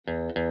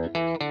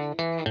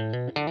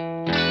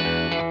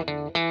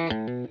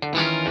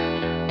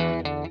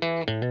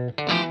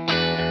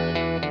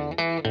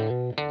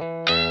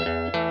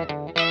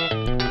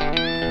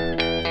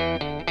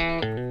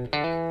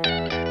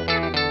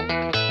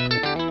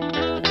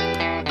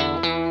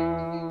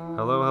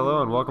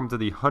Hello and welcome to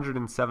the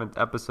 107th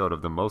episode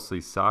of the Mostly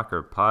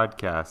Soccer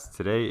podcast.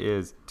 Today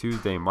is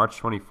Tuesday,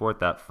 March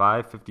 24th at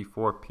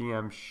 5:54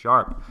 p.m.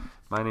 sharp.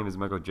 My name is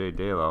Michael J.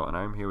 Dalo and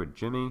I'm here with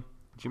Jimmy.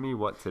 Jimmy,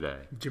 what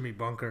today? Jimmy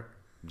Bunker.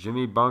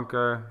 Jimmy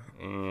Bunker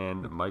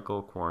and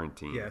Michael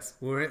Quarantine. Yes,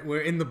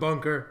 we're in the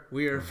bunker.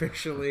 We are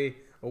officially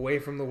away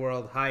from the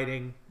world,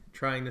 hiding,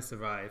 trying to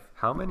survive.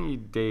 How many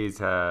days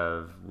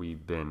have we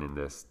been in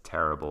this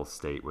terrible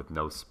state with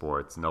no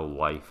sports, no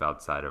life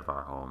outside of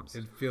our homes?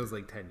 It feels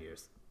like 10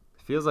 years.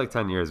 It feels like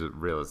 10 years, but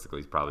realistically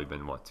it's probably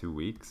been, 2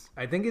 weeks?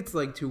 I think it's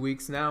like 2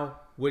 weeks now,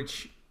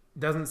 which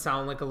doesn't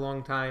sound like a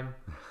long time,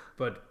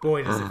 but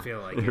boy, does it feel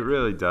like it. It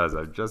really does.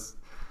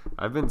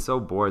 I've been so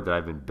bored that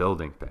I've been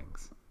building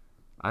things.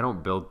 I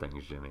don't build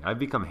things, Jimmy. I've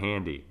become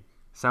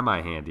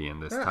semi-handy in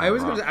this time. I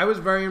was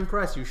very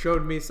impressed. You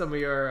showed me some of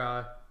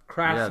your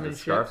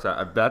craftsmanship. Yeah, the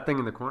scarf. That thing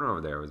in the corner over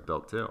there was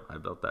built too. I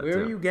built that too. Where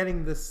are you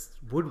getting this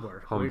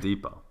woodwork? Home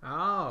Depot.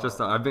 Oh.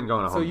 I've been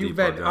going to Home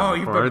Depot.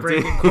 You've been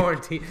breaking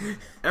quarantine.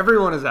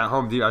 Everyone is at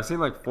Home Depot. I've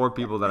seen like 4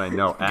 people that I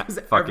know at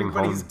fucking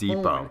Home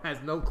Depot. Home and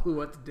has no clue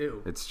what to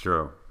do. It's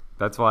true.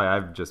 That's why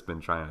I've just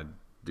been trying to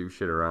do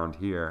shit around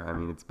here. I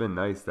mean, it's been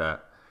nice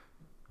that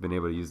I've been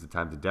able to use the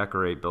time to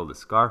decorate, build a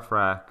scarf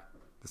rack.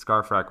 The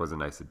scarf rack was a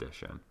nice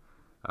addition.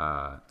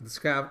 The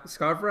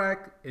scarf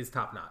rack is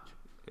top notch.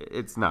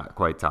 It's not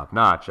quite top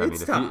notch. I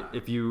mean,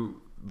 if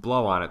you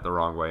blow on it the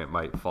wrong way, it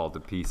might fall to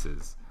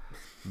pieces.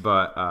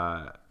 But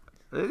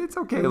it's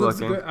okay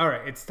looking. Good. All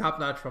right, it's top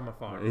notch from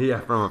afar.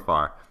 Yeah, from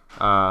afar.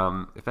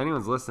 If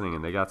anyone's listening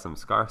and they got some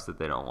scarves that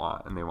they don't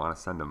want and they want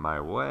to send them my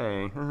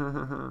way,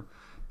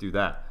 do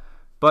that.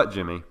 But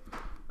Jimmy,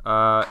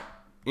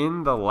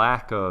 in the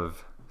lack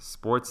of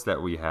sports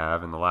that we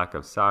have and the lack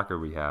of soccer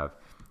we have,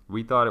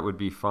 we thought it would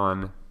be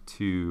fun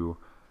to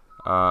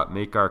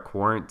make our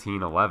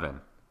quarantine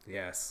 11.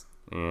 Yes.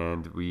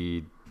 And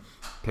we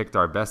picked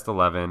our best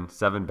 11,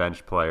 7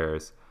 bench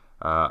players,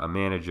 a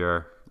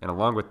manager, and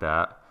along with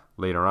that,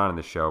 later on in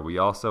the show, we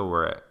also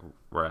were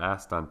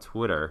asked on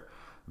Twitter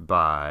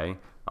by,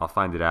 I'll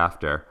find it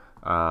after,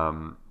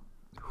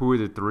 who are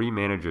the 3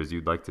 managers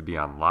you'd like to be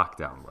on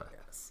lockdown with?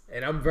 Yes.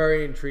 And I'm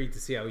very intrigued to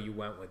see how you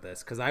went with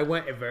this, because I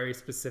went a very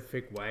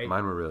specific way.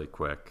 Mine were really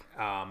quick.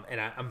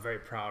 And I'm very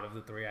proud of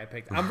the 3 I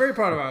picked. I'm very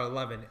proud of our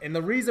 11. And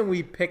the reason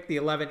we picked the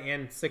 11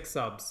 and 6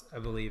 subs, I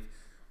believe,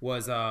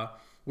 was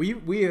we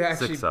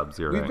actually 6 subs,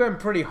 we've been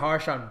pretty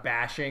harsh on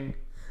bashing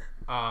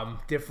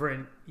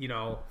different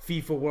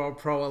FIFA World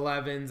Pro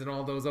 11s and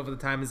all those over the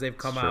time as they've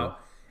come out,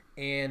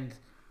 and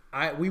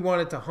we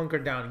wanted to hunker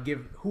down and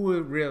give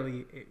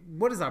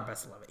what is our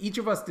best 11. Each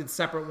of us did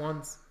separate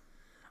ones.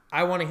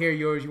 I want to hear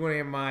yours, you want to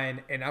hear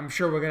mine, and I'm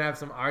sure we're gonna have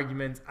some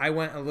arguments. I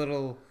went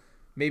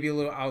maybe a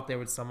little out there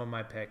with some of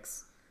my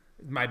picks.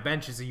 My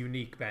bench is a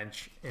unique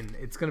bench, and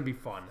it's gonna be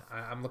fun.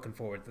 I'm looking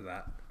forward to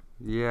that.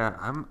 Yeah,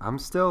 I'm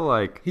still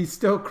like... He's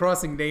still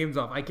crossing names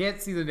off. I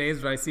can't see the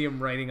names, but I see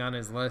him writing on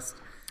his list.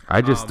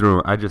 I just threw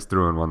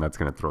in one that's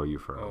going to throw you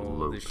for a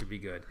loop. This should be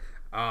good.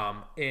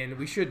 And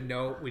we should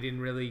note,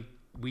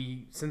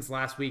 since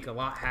last week, a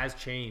lot has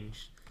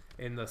changed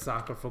in the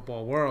soccer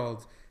football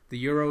world.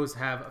 The Euros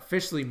have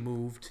officially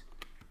moved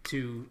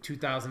to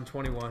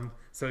 2021.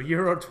 So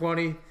Euro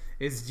 20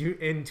 is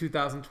in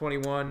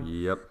 2021.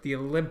 Yep. The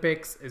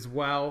Olympics as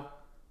well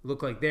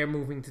look like they're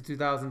moving to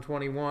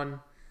 2021.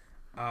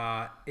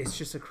 It's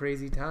just a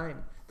crazy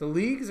time. The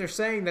leagues are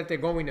saying that they're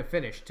going to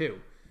finish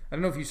too. I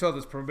don't know if you saw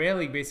this. Premier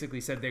League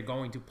basically said they're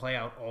going to play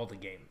out all the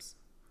games.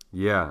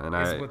 Yeah, and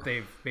that's what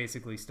they've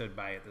basically stood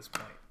by at this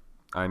point.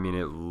 I mean,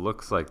 it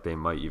looks like they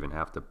might even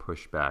have to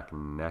push back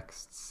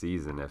next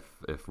season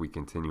if we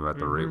continue at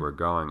the rate we're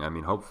going. I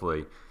mean,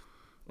 hopefully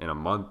in a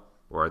month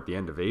or at the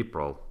end of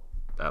April,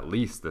 at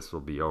least this will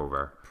be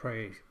over.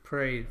 Pray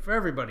for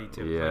everybody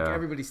too. Yeah. Like,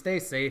 everybody stay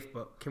safe,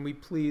 but can we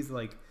please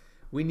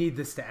we need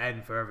this to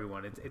end for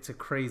everyone. It's a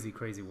crazy,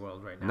 crazy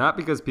world right now. Not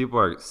because people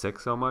are sick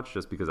so much,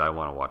 just because I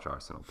want to watch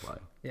Arsenal play.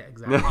 Yeah,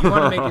 exactly. You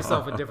want to make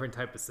yourself a different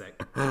type of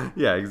sick.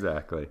 Yeah,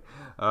 exactly.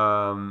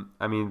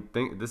 I mean,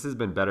 this has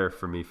been better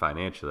for me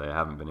financially. I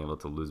haven't been able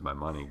to lose my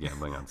money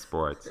gambling on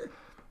sports.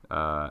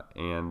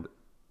 And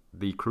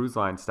the cruise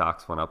line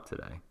stocks went up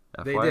today.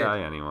 They FYI,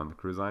 did. anyone, the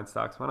cruise line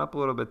stocks went up a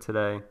little bit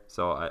today.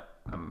 So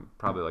I'm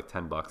probably like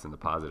 $10 in the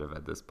positive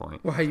at this point.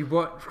 Why, you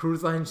bought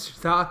cruise line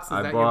stocks?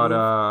 I bought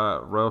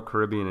Royal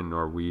Caribbean and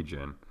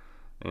Norwegian,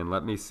 and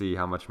let me see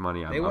how much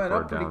money I'm up or down. They went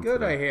up pretty good,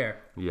 today. I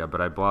hear. Yeah, but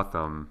I bought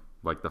them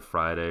like the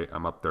Friday.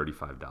 I'm up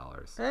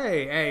 $35.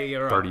 Hey,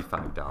 you're up.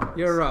 $35.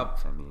 You're up.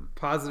 I mean,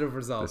 positive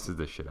results. This is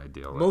the shit I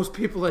deal with. Most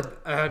people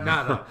are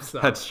not up. So.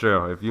 That's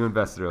true. If you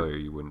invested earlier,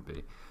 you wouldn't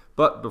be.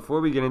 But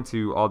before we get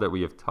into all that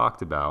we have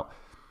talked about,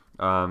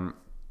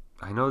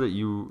 I know that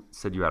you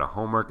said you had a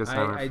homework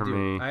assignment for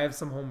me. I have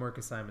some homework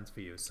assignments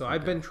for you. So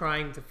I've been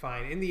trying to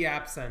find, in the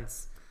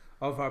absence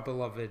of our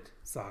beloved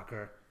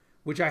soccer,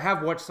 which I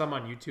have watched some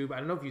on YouTube. I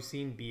don't know if you've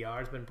seen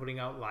BR's been putting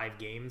out live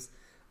games,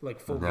 like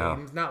full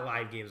games. Not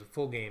live games, but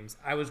full games.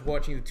 I was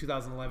watching the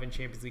 2011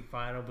 Champions League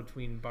final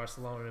between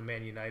Barcelona and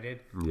Man United,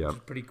 which is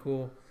pretty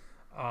cool.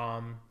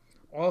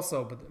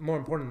 also, but more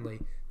importantly,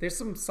 there's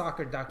some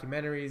soccer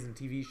documentaries and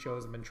TV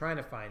shows. I've been trying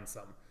to find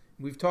some.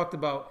 We've talked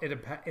about it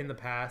in the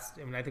past,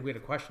 and I think we had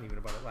a question even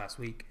about it last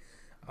week.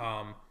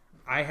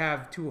 I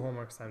have 2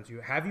 homework assignments.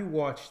 Have you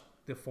watched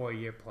the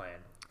 4-year plan?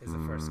 Is the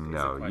first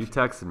No, question. you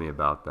texted me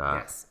about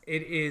that. Yes,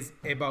 it is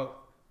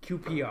about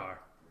QPR.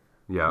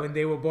 Yeah. When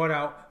they were bought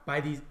out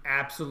by these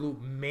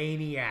absolute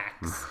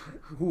maniacs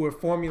who were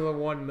Formula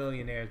One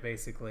millionaires,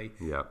 basically.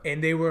 Yep.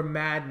 And they were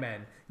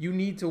madmen. You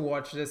need to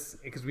watch this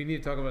because we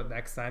need to talk about it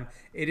next time.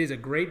 It is a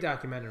great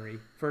documentary.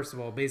 First of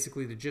all,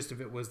 basically the gist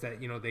of it was that,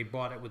 they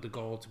bought it with the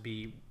goal to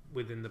be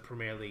within the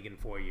Premier League in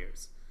 4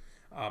 years.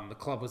 The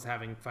club was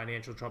having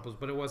financial troubles,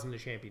 but it wasn't a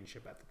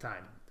championship at the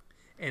time.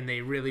 And they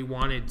really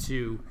wanted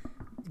to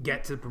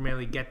get to the Premier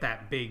League, get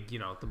that big,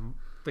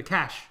 the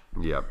cash.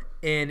 Yep.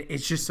 And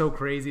it's just so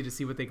crazy to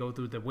see what they go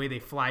through, the way they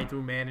fly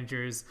through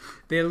managers.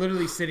 They're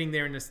literally sitting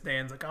there in the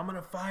stands like, I'm going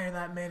to fire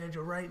that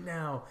manager right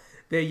now.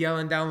 They're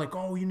yelling down like,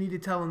 oh, you need to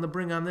tell him to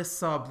bring on this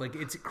sub. Like,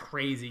 it's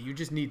crazy. You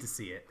just need to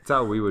see it. That's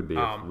how we would be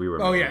if we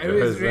were Oh, yeah.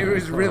 managers. It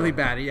was really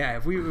bad. Yeah,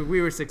 if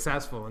we were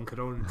successful and could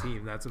own a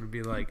team, that's what it would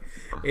be like.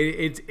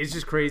 It's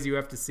just crazy. You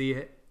have to see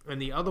it.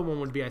 And the other one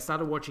would be I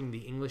started watching The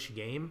English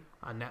Game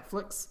on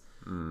Netflix,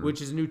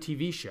 which is a new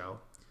TV show.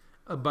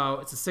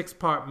 It's a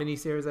 6-part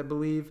miniseries, I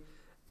believe,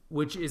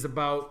 which is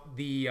about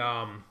the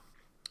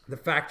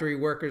factory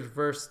workers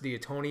versus the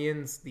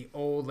Etonians, the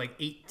old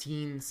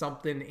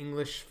 18-something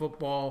English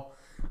football.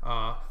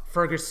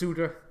 Fergus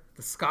Suter,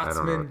 the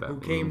Scotsman who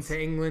came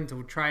to England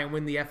to try and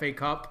win the FA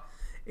Cup.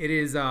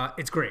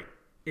 It's great.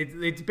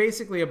 It's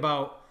basically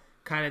about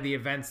kind of the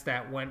events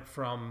that went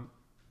from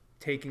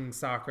taking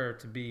soccer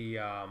to be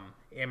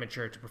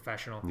amateur to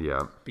professional.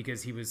 Yeah.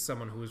 Because he was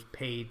someone who was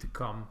paid to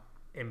come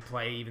and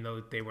play, even though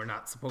they were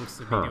not supposed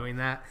to be doing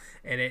that.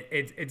 And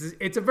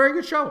it's a very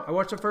good show. I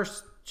watched the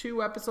first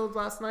 2 episodes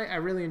last night. I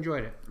really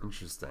enjoyed it.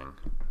 Interesting.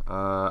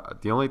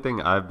 The only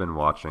thing I've been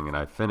watching and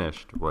I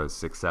finished was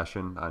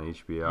Succession on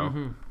HBO.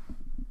 Mm-hmm.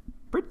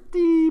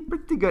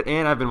 Pretty good.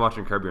 And I've been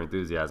watching Curb Your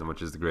Enthusiasm,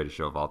 which is the greatest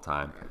show of all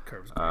time.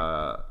 Curb's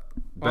great.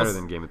 Better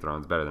than Game of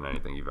Thrones. Better than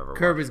anything you've ever watched.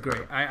 Curb is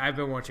great. I've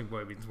been watching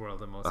Boy Meets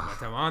World most of my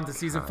time. On to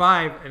season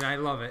 5, and I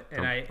love it.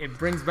 And it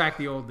brings back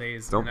the old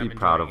days. Don't be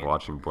proud of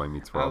watching Boy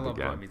Meets World again. I love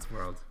again. Boy Meets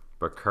World.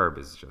 But Curb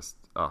is just,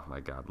 oh my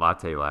God.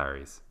 Latte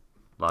Larry's.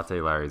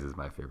 Latte Larry's is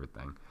my favorite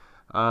thing.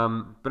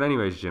 But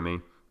anyways, Jimmy,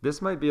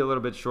 this might be a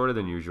little bit shorter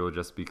than usual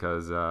just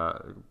because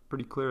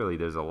pretty clearly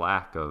there's a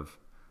lack of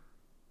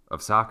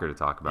soccer to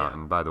talk about.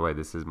 Yeah. And by the way,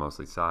 this is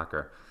mostly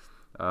soccer.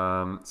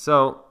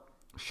 So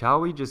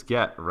shall we just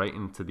get right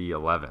into the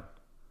 11?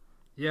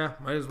 Yeah,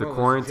 might as well. The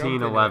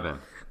quarantine 11.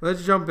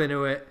 Let's jump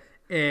into it.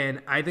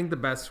 And I think the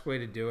best way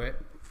to do it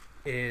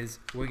is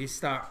we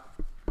start.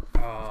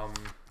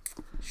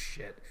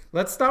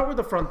 Let's start with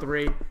the front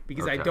 3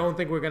 because I don't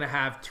think we're going to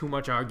have too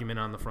much argument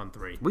on the front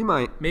 3. We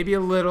might. Maybe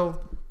a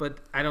little, but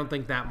I don't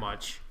think that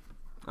much.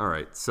 All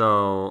right.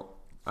 So,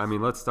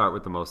 let's start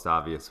with the most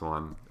obvious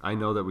one. I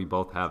know that we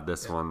both have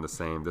this one the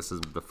same. This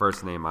is the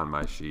first name on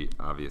my sheet,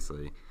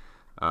 obviously.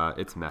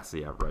 It's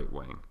Messi at right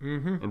wing.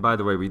 Mm-hmm. And by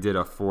the way, we did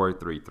a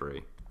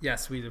 4-3-3.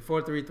 Yes, we did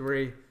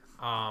 4-3-3.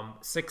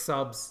 6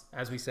 subs,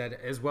 as we said,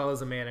 as well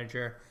as a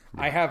manager.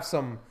 Yeah. I have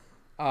some,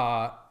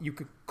 you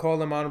could call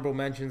them honorable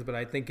mentions, but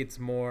I think it's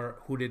more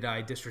who did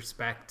I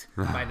disrespect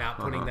by not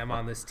putting them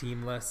on this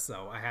team list.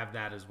 So I have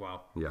that as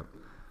well. Yep.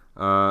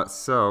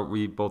 So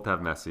we both have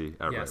Messi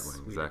at right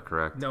wing. Is that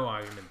correct? No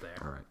argument there.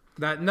 All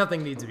right.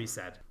 Nothing needs to be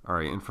said. All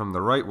right. And from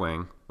the right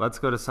wing, let's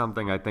go to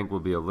something I think will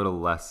be a little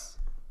less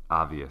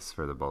obvious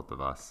for the both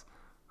of us.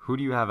 Who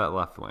do you have at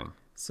left wing?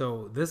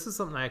 So this is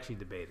something I actually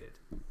debated.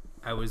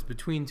 I was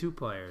between 2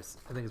 players.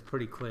 I think it's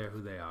pretty clear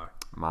who they are.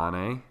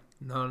 Mane?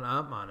 No,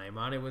 not Mane.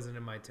 Mane wasn't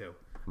in my 2.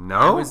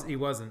 No? He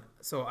wasn't.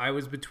 So I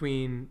was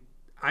between...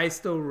 I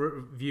still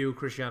view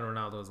Cristiano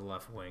Ronaldo as a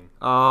left wing.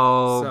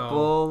 Oh,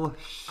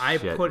 bullshit, I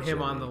put him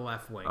Jimmy. on the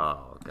left wing.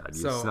 Oh, God.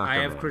 You so snuck I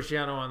him have in.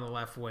 Cristiano on the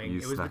left wing.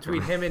 It was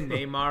between him and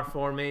Neymar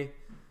for me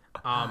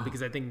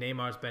because I think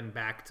Neymar's been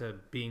back to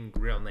being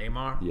real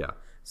Neymar. Yeah.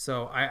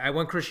 So I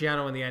went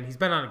Cristiano in the end. He's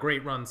been on a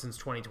great run since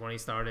 2020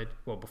 started.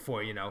 Well,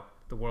 before,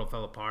 the world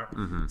fell apart.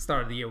 Mm-hmm.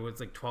 Started the year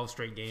with 12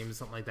 straight games,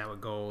 something like that with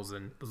goals,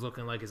 and was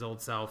looking like his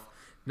old self.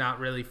 Not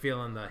really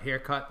feeling the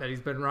haircut that he's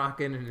been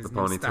rocking and his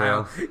new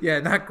style.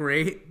 Yeah, not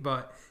great,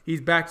 but he's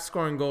back to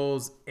scoring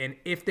goals. And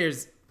if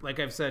there's, like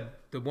I've said,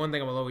 the one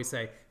thing I will always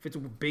say, if it's a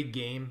big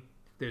game,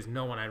 there's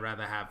no one I'd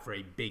rather have for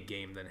a big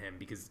game than him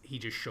because he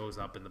just shows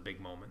up in the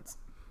big moments.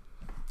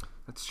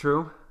 That's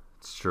true.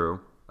 It's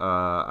true.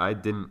 I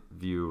didn't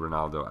view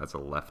Ronaldo as a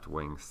left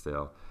wing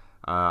still.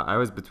 I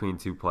was between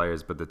 2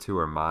 players, but the 2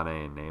 are Mane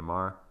and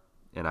Neymar,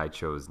 and I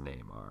chose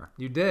Neymar.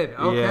 You did?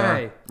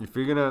 Okay. Yeah.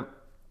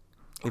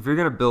 If you're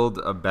gonna build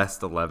a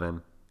best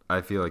 11,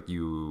 I feel like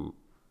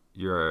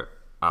you're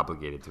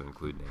obligated to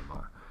include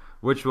Neymar,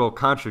 which will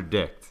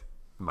contradict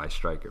my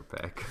striker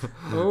pick.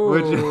 Oh,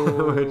 I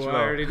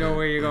already know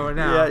where you're going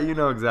now. Yeah, you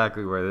know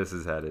exactly where this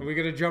is headed. Are we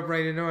gonna jump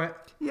right into it?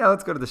 Yeah,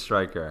 let's go to the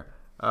striker.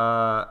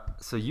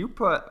 So you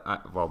put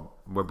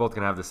we're both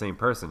gonna have the same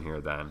person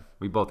here. Then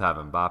we both have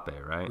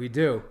Mbappe, right? We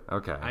do.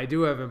 Okay. I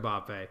do have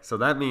Mbappe. So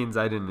that means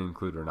I didn't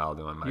include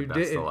Ronaldo in my best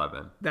didn't.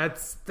 11.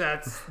 That's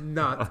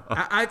nuts.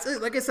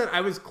 Like I said,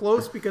 I was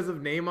close because of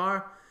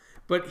Neymar,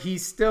 but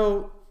he's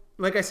still,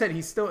 like I said,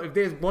 if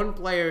there's one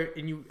player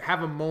and you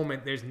have a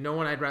moment, there's no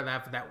one I'd rather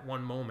have for that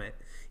one moment.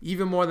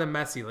 Even more than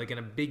Messi. Like in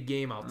a big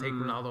game, I'll take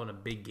Ronaldo in a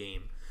big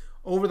game.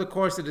 Over the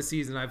course of the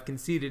season, I've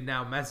conceded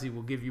now Messi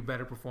will give you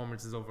better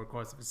performances over the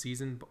course of a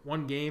season. But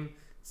one game,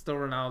 still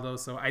Ronaldo.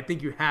 So I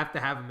think you have to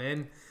have him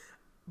in.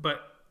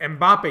 But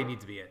Mbappe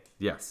needs to be in.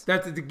 Yes.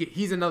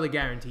 He's another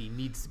guarantee. He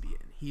needs to be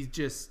in. He's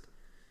just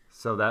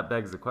So that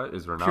begs the question: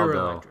 is pure Ronaldo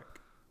electric.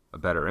 a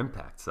better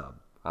impact sub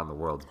on the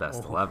world's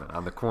best 11,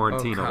 on the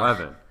quarantine God.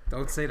 11?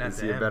 Don't say that Is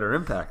to he him. a better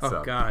impact sub?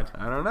 Oh, God.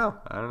 I don't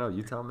know.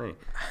 You tell me.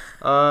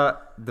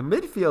 The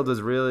midfield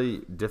is really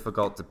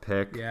difficult to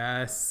pick.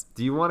 Yes.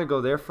 Do you want to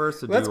go there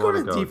first, or Let's do you go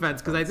want to to go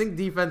defense because I think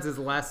defense is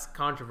less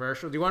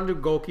controversial. Do you want to do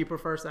goalkeeper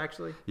first,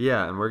 actually?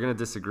 Yeah, and we're gonna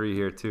disagree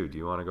here too. Do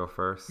you want to go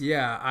first?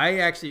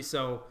 Yeah,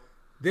 so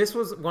this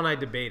was one I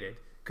debated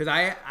because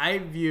I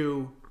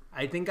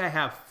think I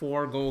have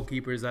 4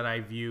 goalkeepers that I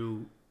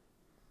view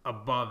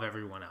above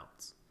everyone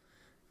else.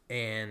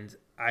 And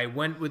I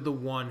went with the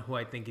one who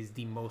I think is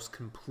the most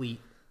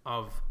complete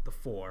of the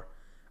 4.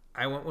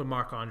 I went with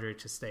Marc-Andre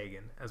ter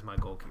Stegen as my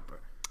goalkeeper.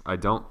 I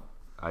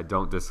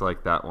don't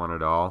dislike that one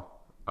at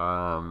all.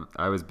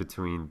 I was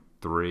between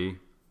 3,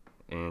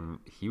 and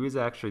he was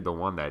actually the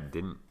one that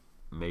didn't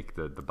make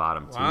the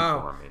bottom 2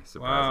 for me,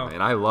 surprisingly.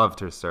 And I love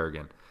Ter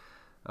Stegen.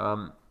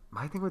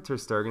 My thing with Ter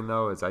Stegen,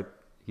 though, is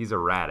he's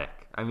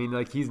erratic. I mean,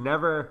 like, he's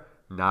never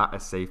not a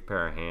safe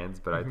pair of hands,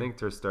 but I think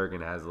Ter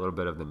Stegen has a little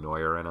bit of the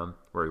Neuer in him,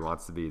 where he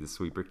wants to be the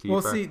sweeper keeper.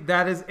 Well, see,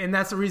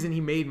 that's the reason he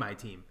made my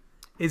team,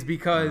 is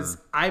because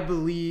I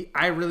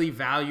really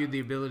valued the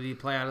ability to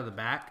play out of the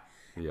back.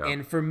 Yeah.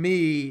 And for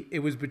me, it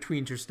was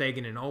between Ter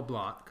Stegen and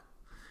Oblak.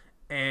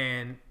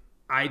 And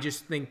I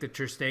just think that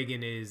Ter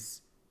Stegen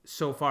is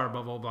so far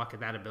above Oblak at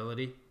that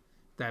ability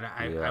that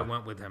I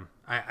went with him.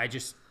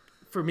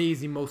 For me, he's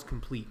the most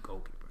complete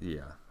goalkeeper.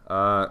 Yeah.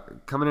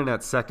 Coming in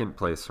at second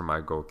place for my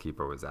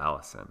goalkeeper was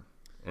Alisson.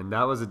 And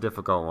that was a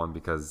difficult one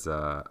because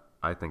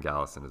I think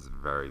Alisson is a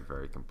very,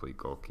 very complete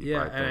goalkeeper.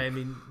 Yeah, I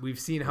mean, we've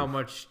seen how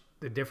much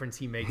the difference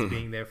he makes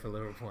being there for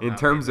Liverpool. In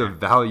terms of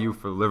value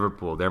for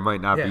Liverpool, there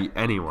might not be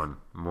anyone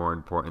more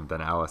important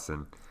than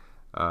Alisson.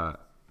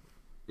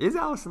 Is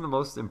Alisson the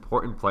most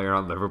important player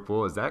on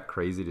Liverpool? Is that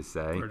crazy to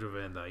say? Virgil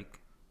van Dijk.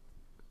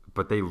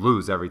 But they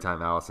lose every time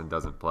Alisson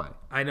doesn't play.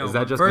 I know. Is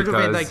that just Virgil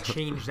because van Dijk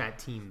changed that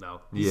team,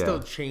 though. He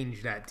still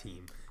changed that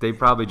team. They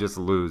probably just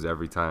lose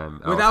every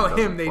time. Without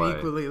him, they'd they'd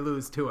equally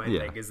lose too, I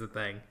think, is the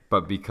thing.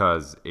 But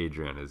because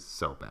Adrian is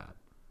so bad.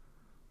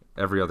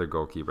 Every other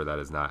goalkeeper that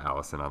is not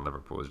Alisson on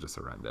Liverpool is just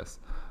horrendous.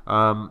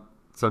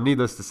 So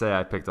needless to say,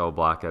 I picked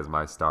Oblak as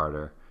my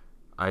starter.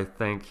 I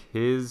think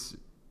his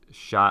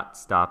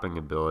shot-stopping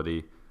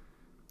ability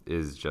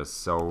is just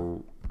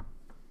so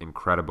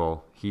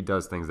incredible. He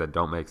does things that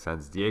don't make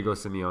sense. Diego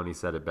Simeone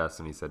said it best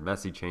when he said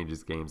Messi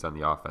changes games on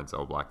the offense.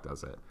 Oblak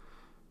does it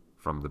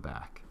from the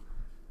back.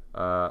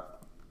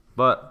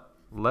 But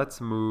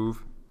let's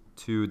move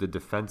to the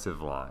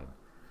defensive line.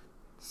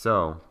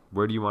 So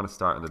where do you want to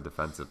start on the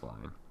defensive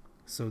line?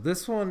 So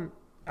this one,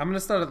 I'm going to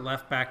start at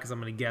left back because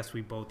I'm going to guess we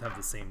both have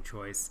the same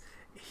choice.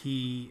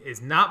 He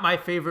is not my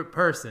favorite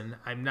person.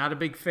 I'm not a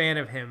big fan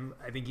of him.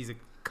 I think he's a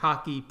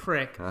cocky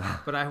prick,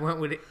 but I went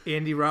with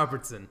Andy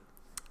Robertson.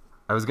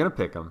 I was going to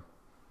pick him,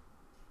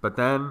 but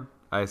then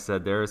I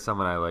said there is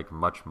someone I like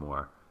much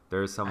more.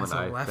 There is someone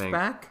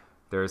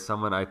There is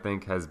someone I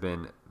think has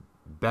been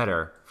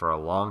better for a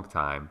long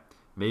time.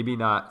 Maybe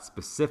not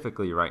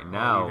specifically right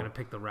now. You're going to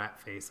pick the rat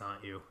face,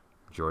 aren't you?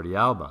 Jordi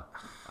Alba.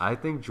 I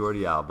think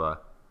Jordi Alba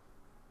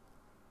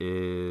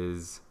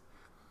is...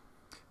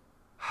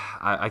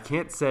 I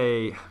can't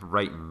say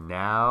right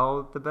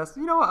now the best.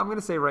 You know what? I'm going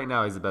to say right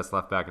now he's the best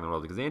left back in the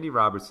world because Andy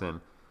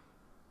Robertson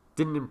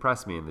didn't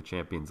impress me in the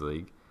Champions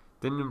League.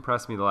 Didn't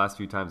impress me the last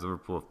few times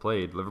Liverpool have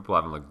played. Liverpool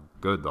haven't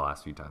looked good the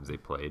last few times they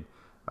played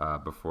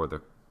before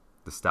the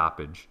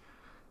stoppage.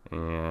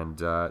 And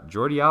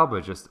Jordi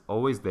Alba just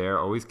always there,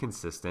 always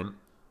consistent.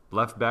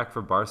 Left back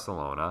for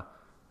Barcelona.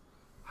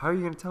 How are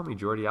you going to tell me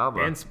Jordi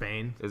Alba? And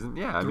Spain.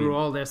 Through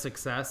all their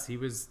success, he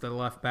was the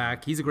left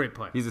back. He's a great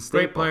player. He's a staple.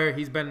 Great player.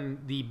 He's been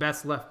the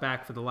best left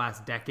back for the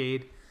last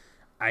decade.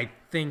 I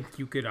think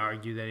you could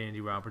argue that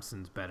Andy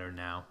Robertson's better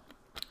now.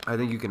 I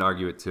think you can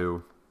argue it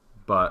too.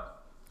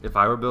 But if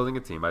I were building a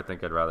team, I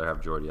think I'd rather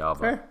have Jordi Alba.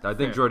 Fair. I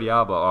think Jordi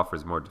Alba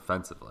offers more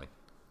defensively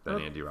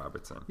than Andy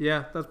Robertson.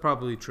 Yeah, that's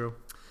probably true.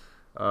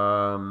 You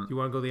want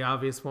to go the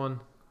obvious one?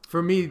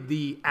 For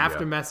me,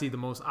 after Messi, the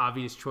most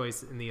obvious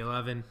choice in the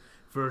 11,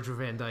 Virgil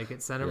van Dijk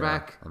at center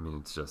back. I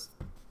mean,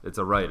 it's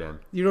a right-in.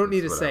 You don't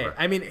need to say it.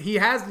 I mean, he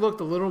has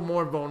looked a little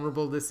more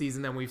vulnerable this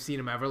season than we've seen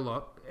him ever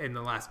look in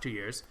the last 2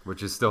 years.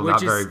 Which is still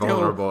not very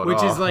vulnerable at all.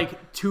 Which is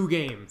like 2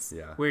 games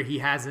where he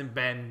hasn't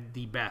been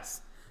the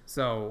best.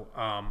 So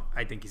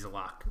I think he's a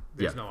lock.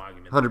 There's no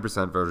argument.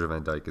 100% Virgil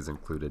van Dijk is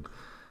included.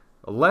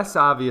 A less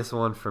obvious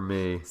one for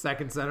me.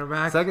 Second center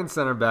back. Second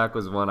center back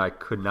was one I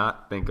could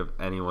not think of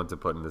anyone to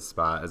put in this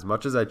spot. As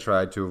much as I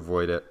tried to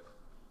avoid it,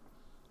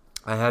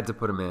 I had to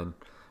put him in.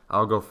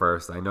 I'll go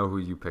first. I know who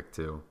you picked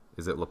too.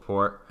 Is it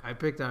Laporte? I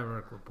picked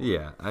Aymeric Laporte.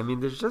 Yeah. I mean,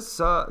 there's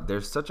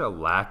such a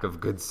lack of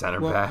good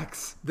center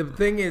backs. The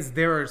thing is,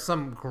 there are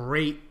some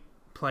great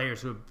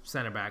players who have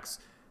center backs.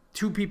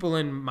 Two people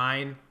in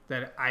mind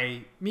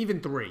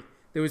even three.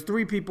 There was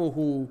three people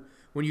who,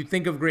 when you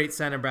think of great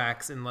center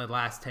backs in the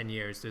last 10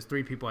 years, there's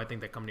three people I think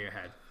that come to your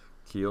head.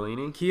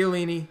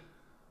 Chiellini,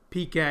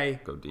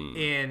 Piqué, Godin,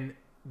 and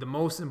the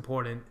most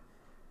important,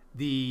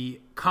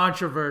 the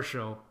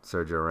controversial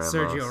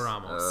Sergio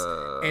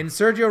Ramos. And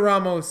Sergio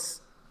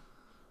Ramos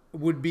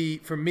would be,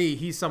 for me,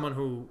 he's someone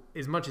who,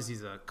 as much as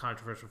he's a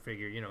controversial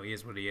figure, he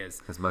is what he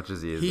is. As much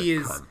as he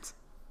is cunt.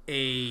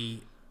 A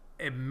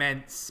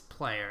immense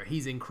player.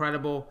 He's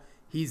incredible.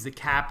 He's the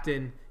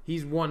captain.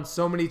 He's won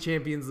so many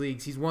Champions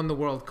Leagues. He's won the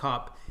World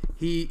Cup.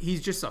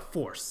 He's just a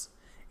force.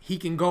 He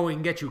can go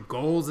and get you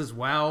goals as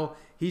well.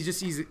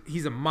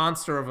 He's a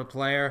monster of a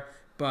player.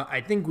 But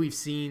I think we've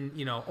seen,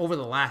 over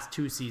the last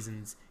 2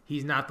 seasons,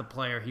 he's not the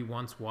player he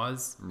once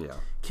was. Yeah.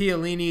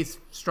 Chiellini's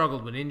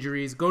struggled with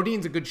injuries.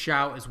 Godin's a good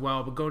shout as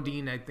well, but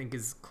Godin, I think,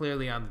 is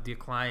clearly on the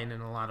decline in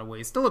a lot of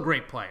ways. Still a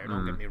great player,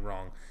 don't get me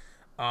wrong.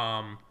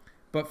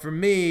 But for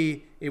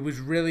me, it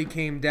really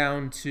came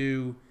down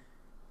to,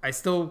 I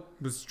still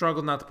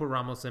struggled not to put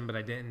Ramos in, but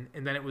I didn't.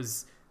 And then it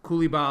was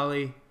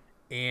Koulibaly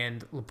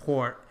and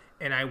Laporte.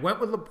 And I went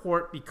with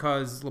Laporte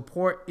because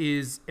Laporte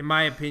is, in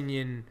my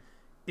opinion,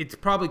 it's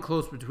probably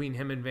close between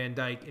him and Van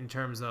Dijk in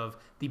terms of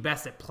the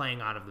best at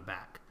playing out of the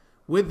back.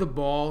 With the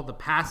ball, the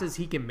passes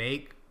he can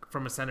make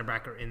from a center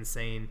back are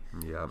insane.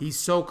 Yep. He's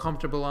so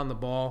comfortable on the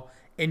ball.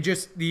 And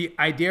just the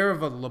idea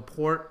of a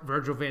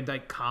Laporte-Virgil van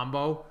Dijk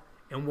combo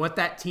and what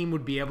that team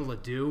would be able to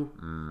do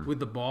with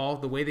the ball,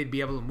 the way they'd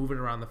be able to move it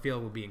around the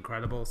field would be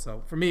incredible.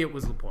 So for me, it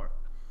was Laporte.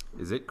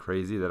 Is it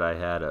crazy that I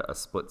had a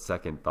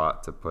split-second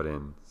thought to put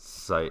in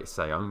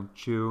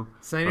Sayuncu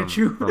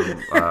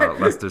from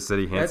Leicester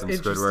City, handsome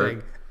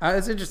Squidward?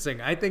 That's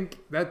interesting. I think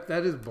that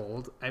is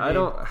bold. I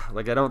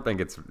don't think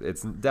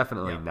it's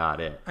definitely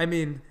not it. I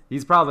mean,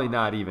 he's probably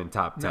not even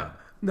top 10.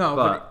 No,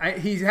 but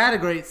he's had a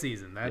great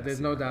season. There's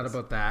no doubt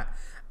about that.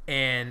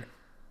 And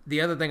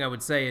the other thing I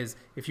would say is,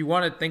 if you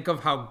want to think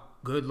of how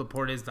good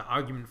Laporte is, the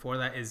argument for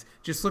that is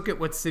just look at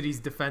what City's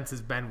defense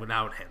has been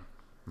without him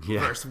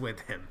versus with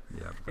him.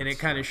 Yeah, and it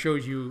kind of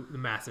shows you the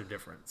massive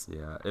difference.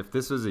 Yeah. If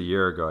this was a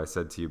year ago, I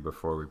said to you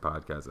before we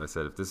podcast, I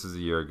said if this was a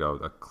year ago,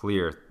 a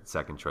clear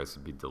second choice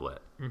would be De Ligt.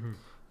 Mm-hmm.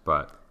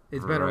 But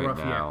it's been a rough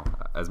year.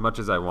 As much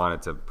as I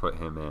wanted to put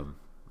him in,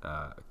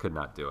 I could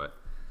not do it.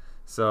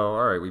 So,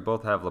 all right, we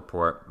both have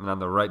Laporte. And on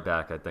the right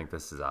back, I think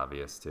this is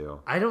obvious,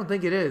 too. I don't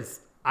think it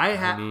is.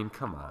 I mean,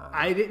 come on.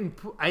 I didn't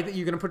put...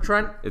 You're going to put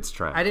Trent? It's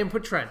Trent. I didn't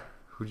put Trent.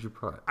 Who'd you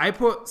put? I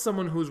put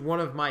someone who's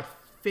one of my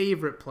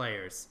favorite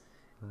players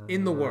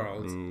in the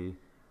world.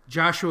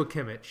 Joshua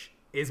Kimmich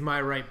is my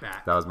right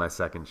back. That was my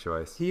second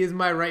choice. He is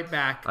my right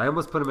back. I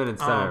almost put him in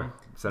center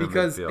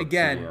because, midfield,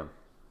 again, CDM.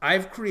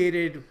 I've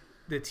created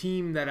the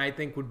team that I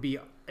think would be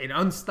an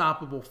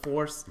unstoppable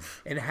force.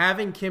 And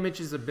having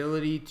Kimmich's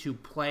ability to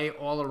play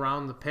all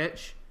around the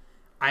pitch,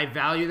 I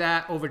value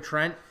that over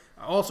Trent.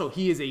 Also,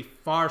 he is a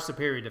far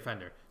superior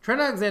defender. Trent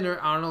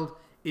Alexander-Arnold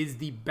is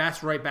the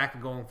best right back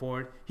at going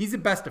forward. He's the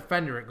best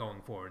defender at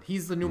going forward.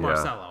 He's the new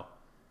Marcelo.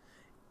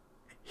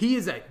 He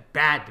is a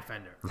bad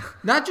defender.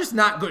 Not just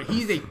not good.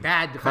 He's a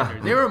bad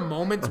defender. There are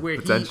moments where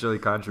potentially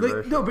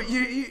controversial. No, but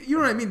you know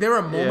what I mean? There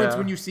are moments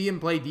when you see him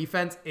play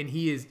defense and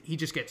he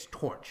just gets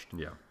torched.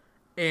 Yeah.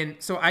 And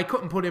so I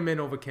couldn't put him in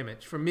over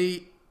Kimmich. For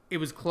me, it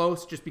was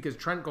close just because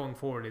Trent going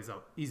forward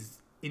he's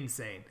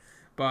insane.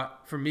 But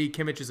for me,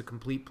 Kimmich is a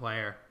complete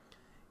player.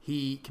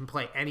 He can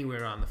play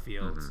anywhere on the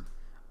field.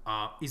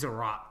 Mm-hmm. He's a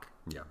rock.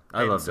 Yeah,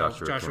 I love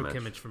Joshua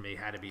Kimmich for me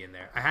had to be in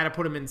there. I had to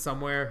put him in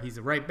somewhere. He's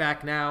a right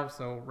back now,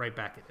 so right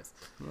back it is.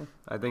 Yeah,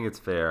 I think it's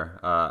fair.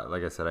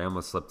 Like I said, I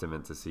almost slipped him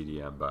into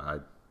CDM, but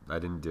I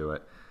didn't do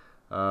it.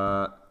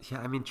 I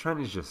mean, Trent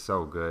is just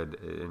so good.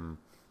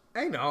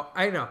 I know.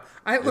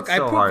 I put Van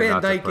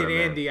Dijk and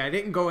Andy. I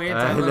didn't go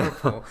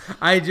anti-Liverpool.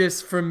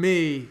 For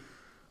me,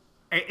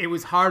 it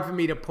was hard for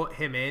me to put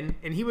him in.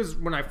 And he was,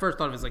 when I first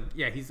thought of it, was like,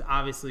 yeah, he's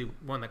obviously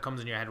one that comes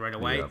in your head right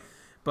away. Yeah.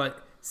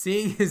 But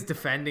seeing his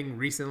defending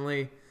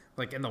recently,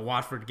 like in the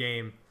Watford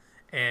game,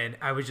 and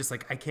I was just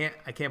like, I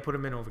can't put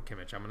him in over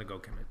Kimmich. I'm going to go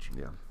Kimmich.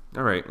 Yeah.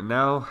 All right. And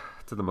now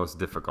to the most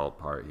difficult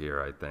part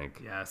here, I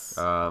think. Yes.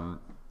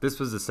 This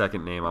was the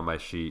second name on my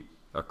sheet,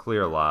 a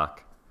clear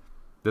lock.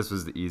 This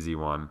was the easy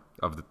one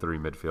of the three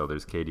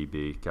midfielders,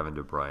 KDB, Kevin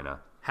De Bruyne.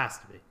 Has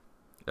to be.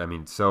 I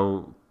mean,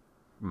 so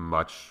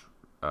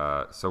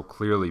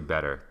clearly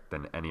better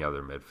than any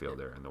other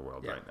midfielder in the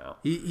world right now.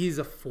 He's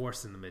a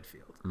force in the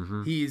midfield.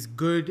 Mm-hmm. He is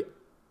good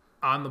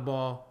on the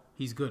ball.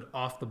 He's good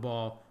off the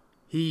ball.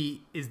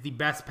 He is the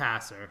best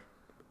passer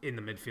in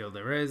the midfield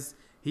there is.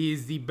 He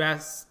is the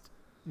best,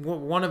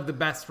 one of the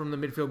best from the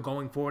midfield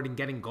going forward and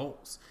getting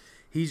goals.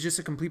 He's just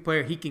a complete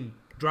player. He can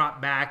drop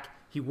back.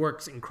 He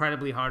works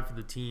incredibly hard for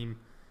the team.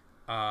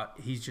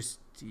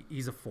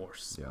 He's a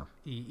force. Yeah.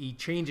 He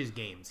changes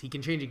games. He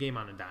can change a game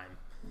on a dime.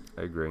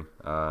 I agree.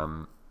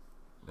 And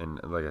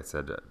like I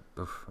said,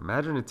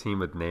 imagine a team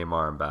with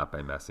Neymar,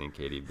 Mbappe, Messi, and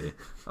KDB.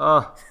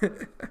 Oh,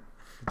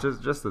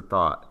 just the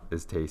thought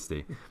is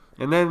tasty.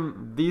 And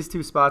then these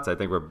two spots, I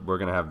think we're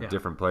gonna have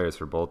different players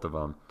for both of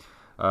them.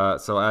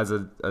 So as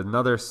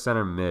another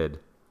center mid,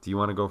 do you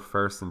want to go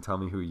first and tell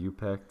me who you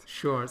picked?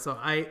 Sure. So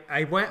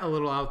I went a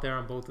little out there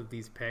on both of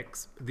these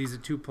picks. These are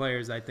two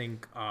players I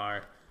think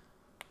are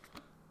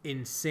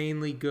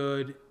insanely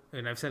good,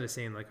 and I've said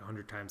insane like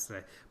 100 times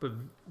today, but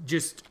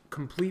just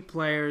complete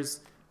players,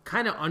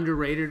 kind of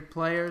underrated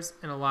players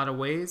in a lot of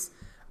ways.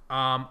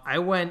 I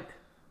went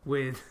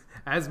with,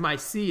 as my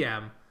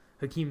CM,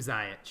 Hakeem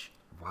Ziyech.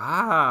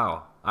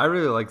 Wow. I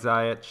really like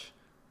Ziyech.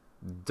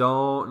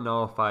 Don't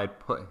know if I'd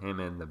put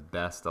him in the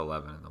best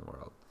 11 in the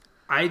world.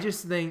 I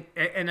just think,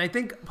 and I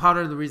think part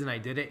of the reason I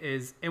did it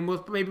is, and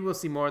maybe we'll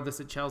see more of this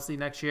at Chelsea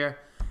next year,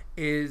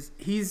 is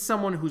he's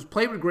someone who's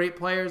played with great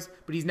players,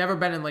 but he's never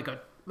been in like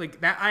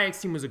that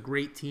Ajax team was a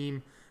great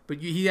team, but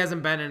he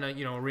hasn't been in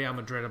a Real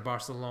Madrid or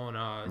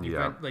Barcelona,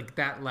 like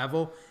that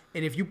level.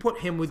 And if you put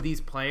him with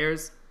these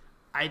players,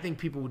 I think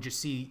people would just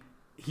see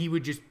he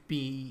would just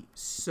be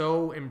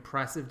so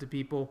impressive to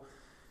people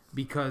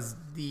because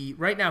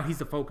right now he's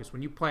the focus.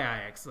 When you play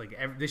Ajax, like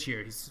this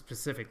year, he's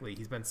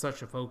been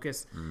such a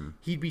focus.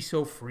 He'd be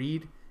so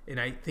freed, and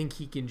I think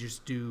he can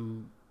just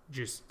do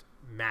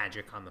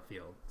magic on the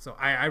field. So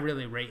I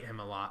really rate him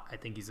a lot. I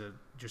think he's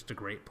just a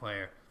great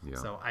player. Yeah.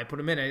 So I put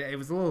him in.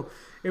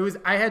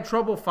 I had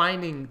trouble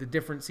finding the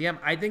different CM.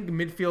 I think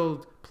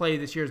midfield play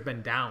this year has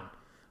been down.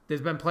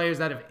 There's been players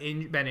that have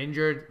been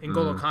injured.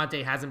 N'Golo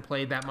Kante hasn't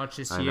played that much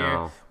this year.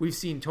 Know. We've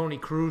seen Toni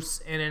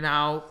Kroos in and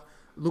out.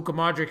 Luka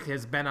Modric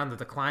has been on the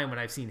decline when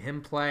I've seen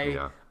him play.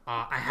 Yeah.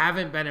 I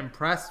haven't been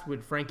impressed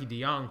with Frankie de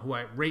Jong, who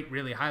I rate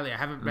really highly. I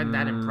haven't been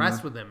that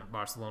impressed with him at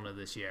Barcelona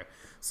this year.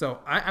 So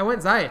I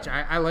went Ziyech.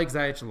 I like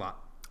Ziyech a lot.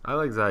 I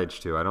like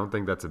Ziyech too. I don't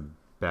think that's a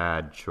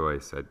bad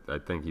choice. I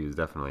think he was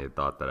definitely a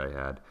thought that I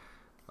had.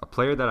 A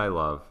player that I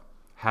love,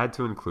 had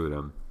to include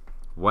him,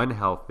 when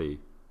healthy,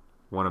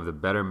 one of the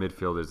better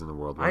midfielders in the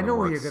world. One of the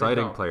more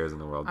exciting players in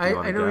the world.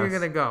 I know where you're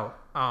going to go.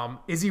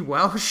 Is he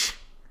Welsh?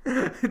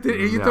 Are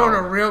you throwing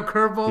a real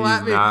curveball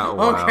at me?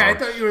 Okay, I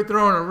thought you were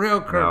throwing a real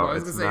curveball. No, I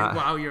was going to say,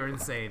 wow, you're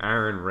insane.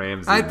 Aaron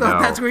Ramsey. I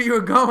thought that's where you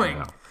were going.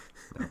 No,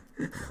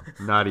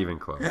 not even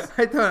close.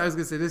 I thought I was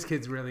going to say, this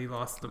kid's really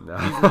lost it. No.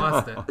 He's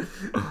lost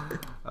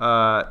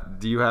it.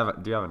 Do you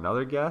have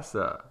another guess?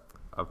 A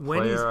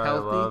when he's player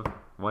healthy? I love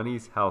when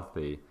he's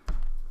healthy,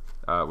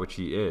 which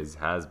he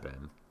has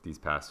been these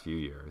past few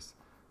years.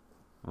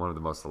 One of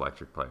the most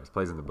electric players.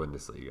 Plays in the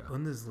Bundesliga.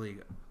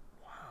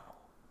 Wow.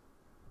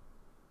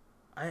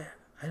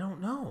 I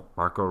don't know.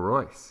 Marco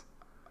Reus.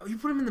 Oh, you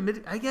put him in the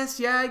mid. I guess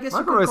Marco you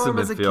could Reus call him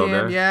as a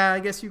cam. Yeah, I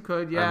guess you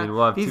could. Yeah, I mean,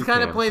 we'll have he's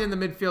kind of played in the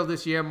midfield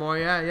this year more.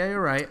 Yeah,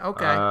 you're right.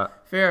 Okay,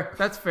 fair.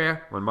 That's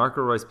fair. When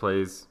Marco Reus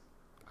plays,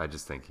 I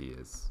just think he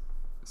is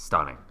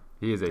stunning.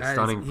 He is a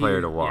stunning player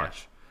to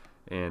watch.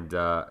 Yeah. And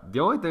the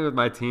only thing with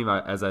my team,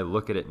 as I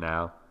look at it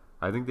now,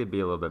 I think they'd be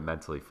a little bit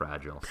mentally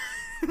fragile.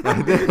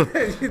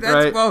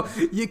 Right? Well,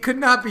 you could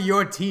not be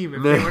your team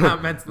if they were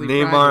not mentally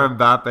Neymar, fragile.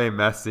 Mbappe,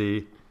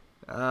 Messi,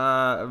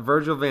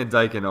 Virgil van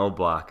Dijk, and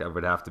Oblak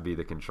would have to be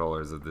the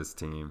controllers of this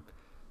team.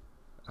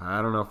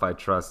 I don't know if I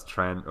trust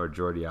Trent or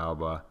Jordi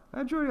Alba.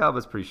 Jordi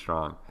Alba's pretty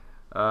strong.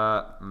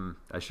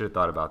 I should have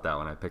thought about that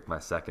when I picked my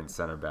second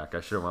center back.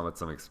 I should have went with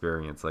some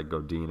experience like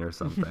Godin or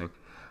something.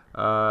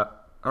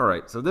 All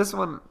right, so this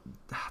one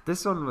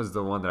was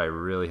the one that I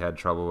really had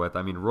trouble with.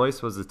 I mean,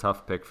 Royce was a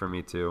tough pick for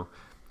me too,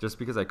 just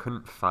because I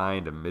couldn't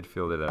find a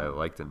midfielder that I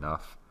liked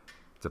enough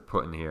to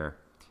put in here.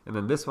 And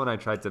then this one I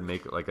tried to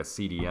make like a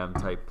CDM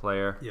type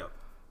player. Yep.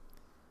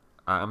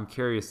 I'm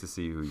curious to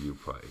see who you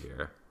put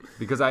here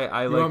because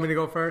I you want me to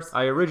go first?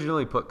 I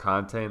originally put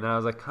Conte, and then I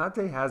was like,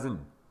 Conte hasn't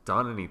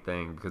done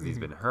anything because he's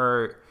been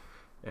hurt,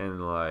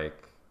 and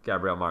like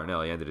Gabriel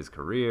Martinelli ended his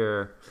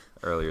career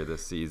earlier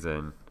this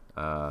season.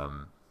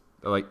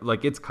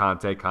 Like it's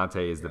Conte.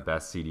 Conte is the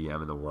best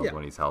CDM in the world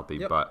when he's healthy.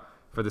 Yep. But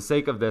for the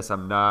sake of this,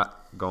 I'm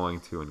not going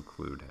to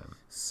include him.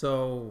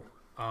 So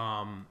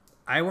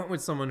I went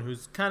with someone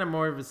who's kind of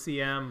more of a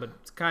CM, but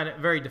it's kind of a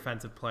very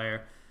defensive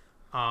player.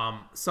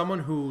 Someone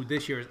who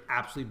this year has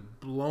absolutely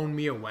blown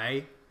me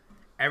away.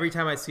 Every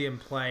time I see him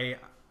play,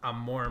 I'm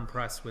more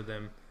impressed with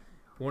him.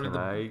 Can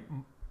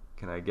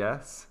I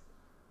guess?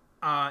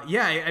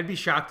 Yeah, I'd be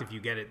shocked if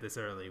you get it this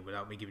early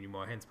without me giving you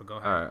more hints, but go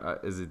ahead. All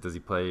right, does he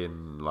play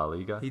in La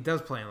Liga? He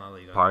does play in La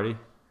Liga. Partey?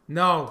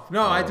 No,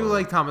 I do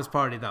like Thomas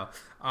Partey though.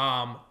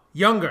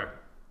 Younger,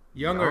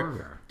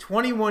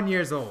 21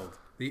 years old.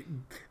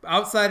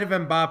 Outside of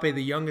Mbappe,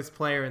 the youngest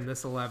player in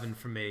this 11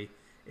 for me,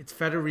 it's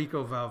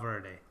Federico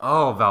Valverde.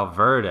 Oh,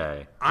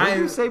 Valverde. What did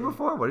you say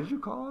before? What did you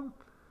call him?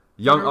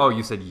 Young. Oh,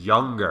 you said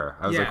younger.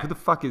 I was like, Yeah. who the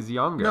fuck is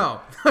younger?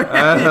 No. Like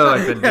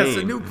the That's a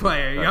name. new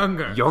player,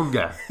 Younger.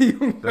 Younger.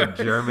 The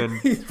German.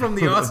 He's from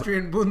the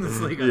Austrian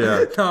Bundesliga.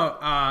 Yeah.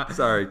 No,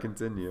 Sorry,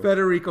 continue.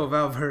 Federico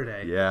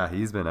Valverde Yeah,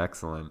 he's been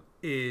excellent.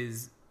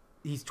 he's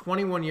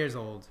 21 years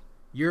old,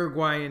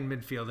 Uruguayan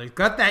midfielder.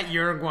 Got that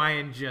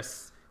Uruguayan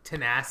just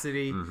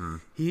tenacity.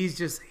 He's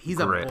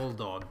Grit. a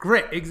bulldog.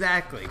 Grit,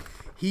 exactly.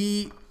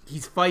 He's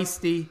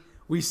feisty.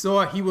 We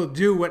saw he will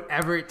do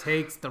whatever it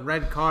takes. The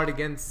red card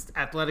against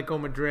Atletico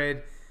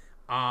Madrid.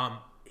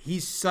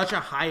 He's such a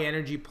high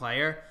energy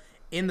player.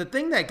 And the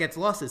thing that gets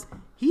lost is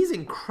he's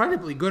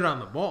incredibly good on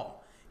the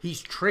ball.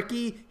 He's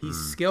tricky. He's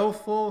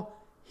skillful.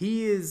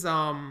 He is,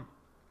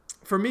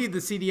 for me, the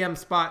CDM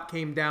spot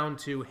came down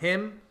to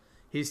him,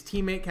 his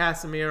teammate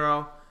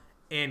Casemiro,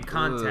 and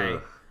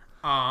Conte.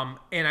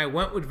 And I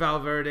went with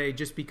Valverde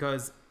just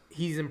because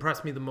he's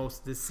impressed me the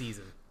most this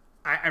season.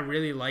 I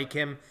really like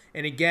him.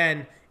 And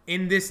again,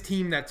 in this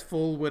team that's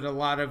full with a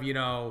lot of,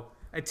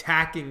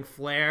 attacking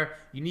flair,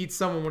 you need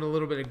someone with a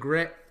little bit of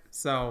grit.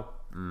 So,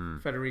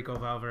 Federico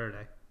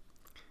Valverde.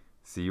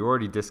 See, you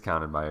already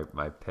discounted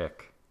my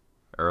pick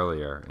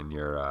earlier in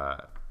your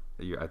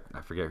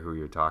I forget who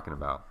you were talking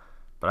about.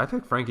 But I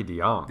picked Frankie de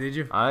Jong. Did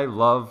you? I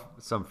love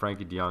some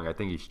Frankie de Jong. I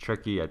think he's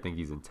tricky. I think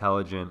he's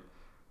intelligent.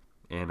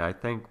 And I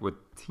think with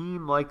a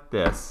team like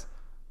this,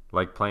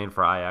 like playing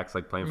for Ajax,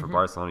 like playing for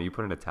Barcelona, you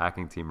put an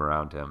attacking team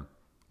around him.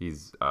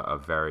 He's a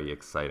very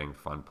exciting,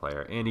 fun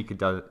player. And he can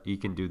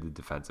do the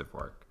defensive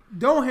work.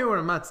 Don't hear what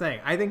I'm not saying.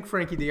 I think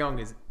Frankie de Jong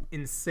is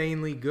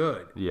insanely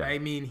good. Yeah. I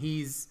mean,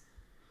 he's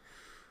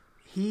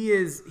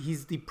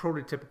the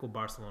prototypical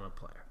Barcelona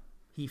player.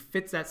 He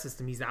fits that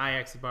system. He's the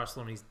Ajax of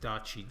Barcelona. He's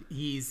Dutch.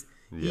 He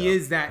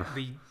is that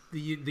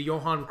the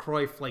Johan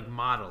Cruyff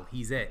model.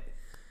 He's it.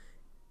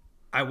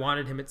 I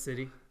wanted him at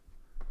City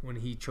when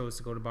he chose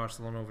to go to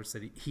Barcelona over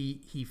City.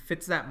 He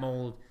fits that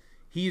mold.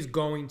 He's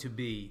going to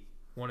be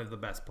one of the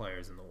best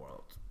players in the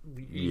world.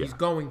 He's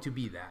going to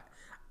be that.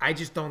 I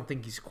just don't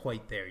think he's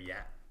quite there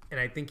yet. And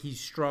I think he's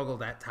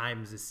struggled at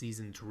times this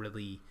season to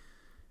really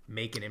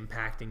make an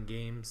impact in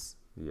games.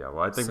 Yeah,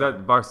 well, I think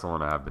that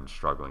Barcelona have been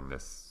struggling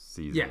this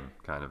season,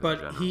 kind of. But in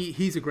general.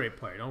 he's a great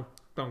player.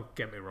 Don't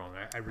get me wrong.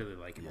 I really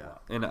like him a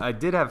lot. And I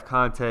did have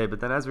Conte, but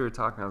then as we were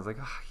talking, I was like,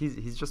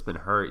 he's just been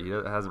hurt. He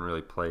hasn't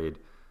really played.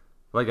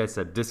 Like I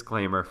said,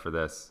 disclaimer for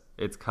this: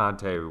 it's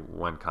Conte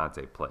when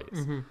Conte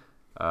plays.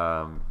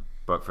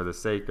 But for the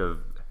sake of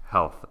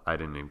health, I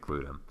didn't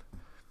include him.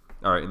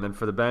 All right, and then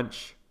for the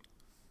bench.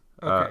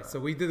 Okay, so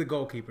we did the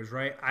goalkeepers,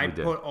 right? I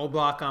did. put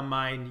Oblak on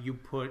mine. You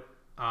put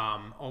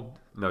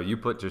No, you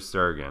put Ter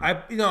Stegen.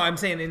 I'm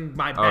saying in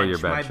my bench. Oh, your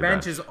bench, My your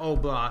bench bench. is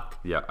Oblak.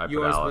 Yeah, I put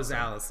Yours Alisson. was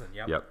Allison.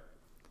 Yep.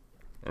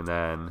 And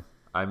then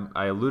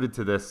I alluded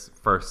to this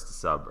first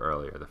sub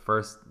earlier. The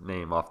first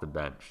name off the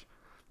bench,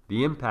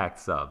 the impact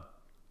sub,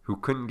 who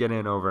couldn't get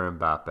in over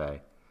Mbappe.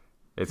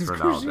 It's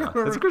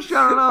Ronaldo. It's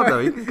Cristiano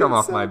Ronaldo. He can come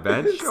off my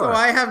bench. Sure. So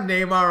I have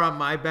Neymar on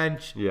my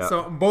bench. Yeah.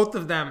 So both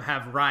of them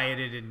have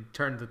rioted and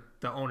turned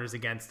the owners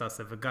against us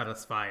if it got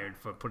us fired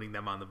for putting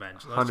them on the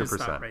bench. Let's just 100%.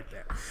 stop right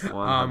there.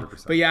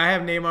 100%. But yeah, I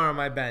have Neymar on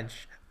my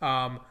bench.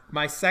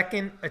 My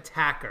second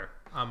attacker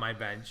on my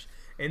bench,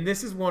 and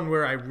this is one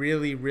where I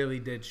really, really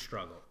did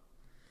struggle.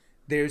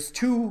 There's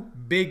two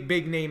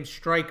big name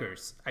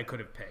strikers I could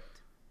have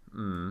picked.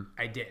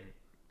 I didn't.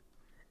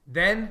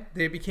 Then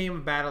there became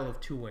a battle of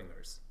two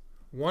wingers,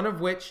 one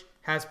of which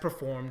has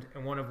performed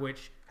and one of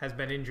which has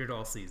been injured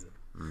all season.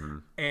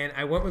 And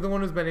I went with the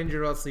one who's been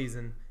injured all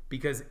season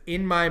because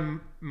in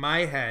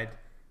my head,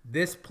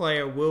 this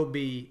player will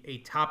be a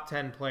top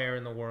 10 player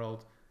in the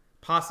world,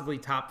 possibly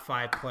top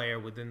 5 player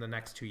within the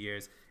next 2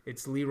 years.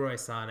 It's Leroy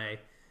Sané.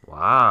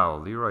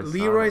 Wow, Leroy Sané.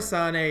 Leroy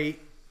Sané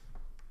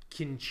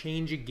can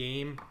change a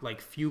game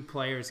like few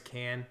players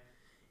can.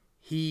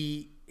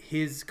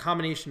 His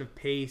combination of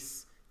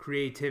pace,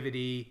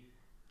 creativity,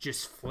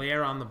 just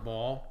flair on the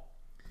ball.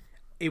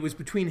 It was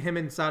between him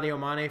and Sadio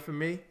Mane for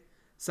me.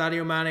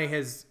 Sadio Mane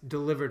has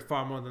delivered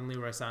far more than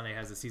Leroy Sané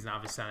has this season.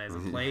 Obviously, Sané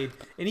hasn't played.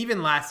 And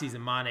even last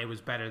season, Mane was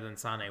better than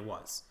Sané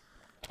was.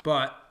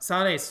 But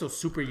Sané is still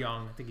super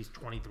young. I think he's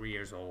 23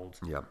 years old.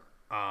 Yep.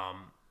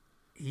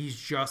 He's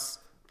just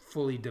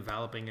fully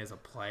developing as a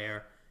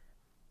player.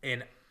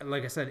 And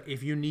like I said,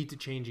 if you need to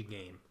change a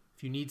game,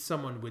 if you need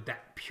someone with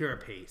that pure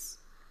pace,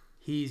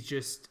 he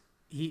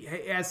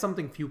has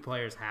something few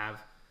players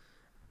have.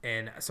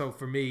 And so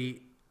for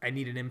me, I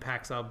need an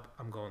impact sub.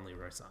 I'm going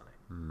Leroy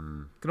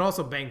Sané. Can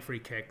also bang free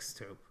kicks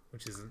too,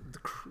 which is a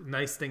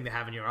nice thing to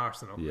have in your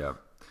arsenal. Yep.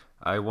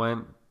 I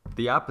went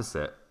the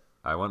opposite.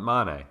 I went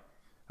Mane.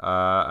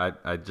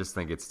 I just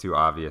think it's too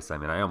obvious. I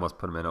mean, I almost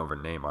put him in over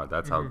Neymar.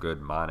 That's how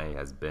good Mane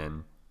has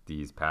been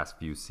these past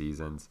few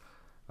seasons.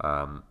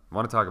 I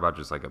want to talk about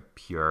just like a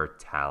pure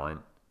talent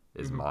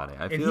is Mane.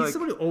 And he's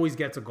somebody who always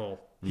gets a goal.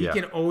 He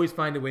can always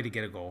find a way to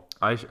get a goal.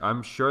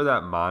 I'm sure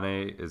that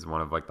Mane is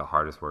one of like the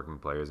hardest working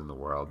players in the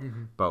world,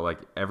 but like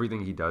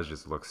everything he does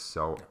just looks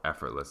so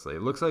effortlessly.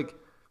 It looks like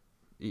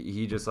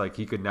He just like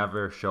he could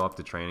never show up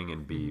to training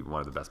and be one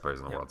of the best players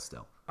in the world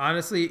still.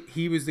 Honestly,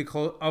 he was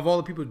of all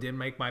the people who did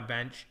make my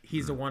bench,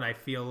 he's the one I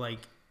feel like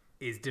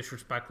is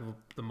disrespectful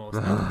the most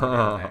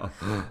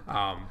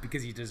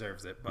because he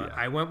deserves it. But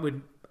I went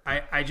with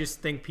I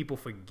just think people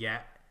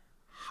forget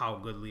how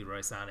good Leroy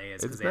Sané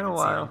is because they haven't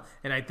seen him.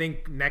 And I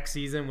think next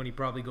season when he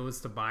probably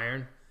goes to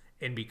Bayern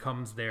and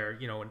becomes their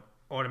an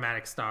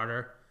automatic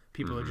starter,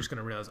 people are just going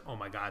to realize, oh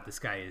my God, this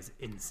guy is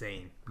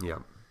insane. Yeah.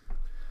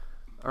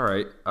 All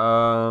right.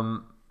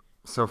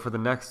 So for the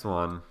next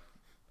one,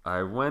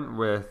 I went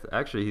with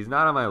actually he's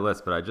not on my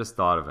list, but I just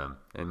thought of him.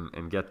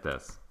 And get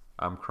this,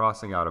 I'm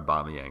crossing out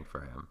Aubameyang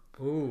for him.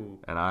 Ooh.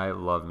 And I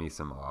love me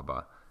some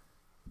Auba,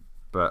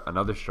 but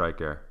another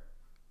striker,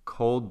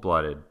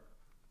 cold-blooded,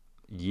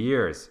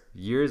 years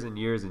and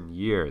years and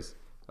years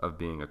of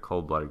being a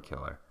cold-blooded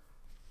killer.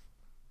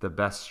 The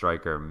best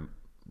striker,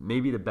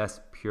 maybe the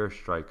best pure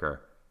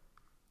striker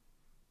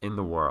in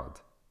the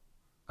world.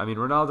 I mean,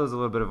 Ronaldo's a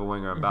little bit of a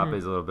winger.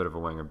 Mbappe's a little bit of a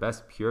winger.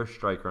 Best pure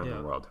striker in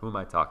the world. Who am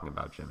I talking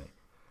about, Jimmy?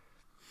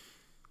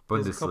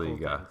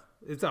 Bundesliga.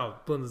 It's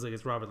Bundesliga.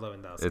 It's Robert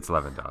Lewandowski. It's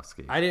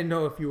Lewandowski. I didn't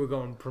know if you were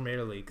going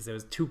Premier League because there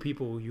was two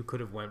people you could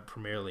have went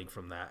Premier League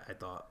from that. I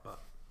thought,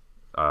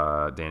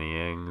 but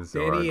Danny Ings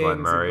or Glenn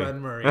Murray. Glenn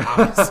Murray.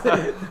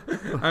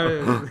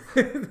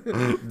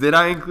 Did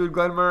I include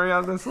Glenn Murray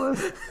on this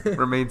list?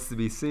 Remains to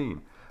be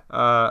seen.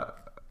 But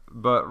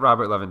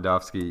Robert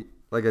Lewandowski,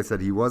 like I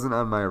said, he wasn't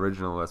on my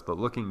original list. But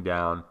looking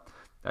down,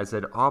 I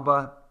said, is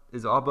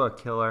Auba a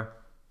killer?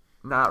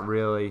 Not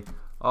really.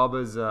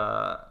 Auba's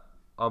a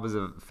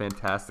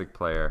fantastic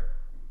player,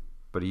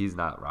 but he's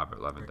not Robert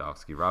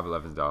Lewandowski. Robert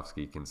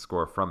Lewandowski can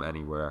score from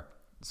anywhere,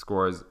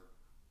 scores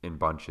in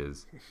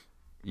bunches.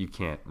 You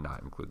can't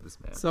not include this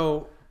man.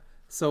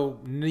 So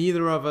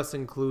neither of us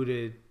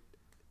included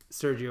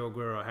Sergio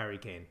Aguero or Harry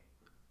Kane,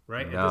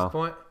 right? No, at this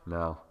point?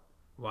 No.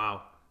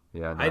 Wow.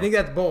 Yeah, no. I think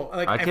that's bold.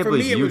 I can't for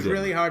believe me, it you was didn't.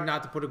 really hard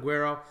not to put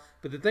Aguero.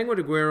 But the thing with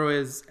Aguero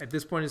is, at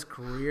this point in his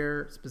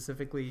career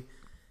specifically,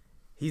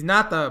 he's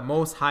not the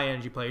most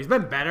high-energy player. He's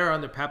been better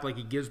under Pep, like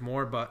he gives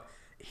more, but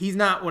he's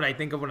not what I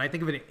think of when I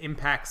think of an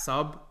impact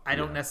sub. I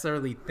don't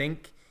necessarily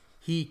think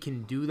he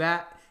can do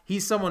that.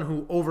 He's someone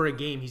who, over a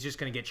game, he's just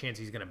going to get chances.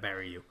 He's going to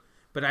bury you.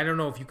 But I don't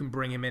know if you can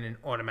bring him in and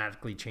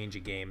automatically change a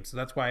game. So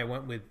that's why I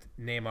went with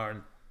Neymar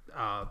and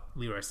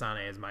Leroy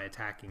Sané as my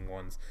attacking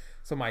ones.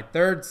 So my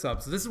third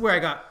sub. So this is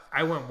where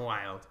I went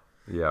wild.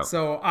 Yeah.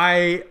 So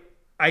I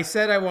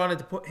said I wanted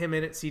to put him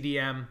in at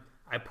CDM.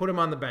 I put him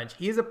on the bench.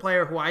 He is a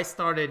player who I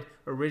started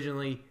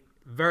originally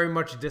very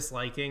much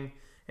disliking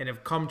and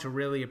have come to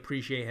really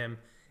appreciate him.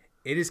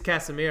 It is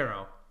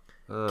Casemiro.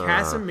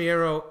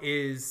 Casemiro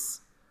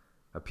is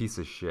a piece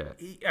of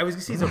shit. I was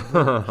going to say he's a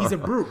brute. He's a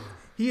brute.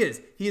 He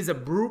is. He is a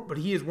brute, but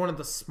he is one of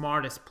the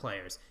smartest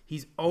players.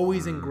 He's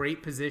always in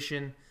great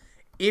position.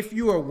 If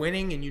you are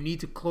winning and you need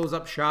to close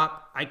up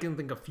shop, I can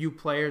think of few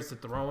players to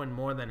throw in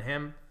more than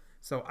him.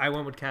 So I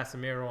went with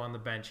Casemiro on the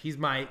bench. He's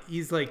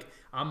like,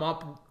 I'm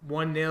up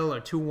 1-0 or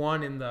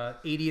 2-1 in the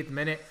 80th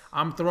minute.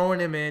 I'm throwing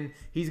him in.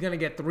 He's going to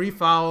get 3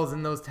 fouls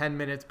in those 10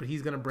 minutes, but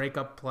he's going to break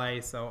up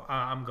play. So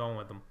I'm going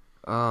with him.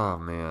 Oh,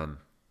 man.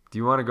 Do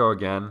you want to go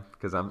again?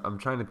 Because I'm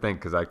trying to think,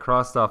 because I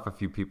crossed off a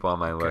few people on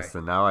my list,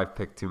 and now I've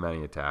picked too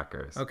many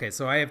attackers. Okay,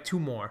 so I have 2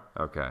 more.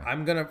 Okay.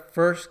 I'm going to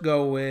first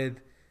go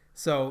with,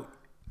 so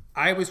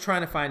I was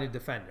trying to find a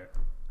defender.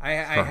 I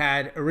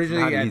had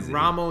originally had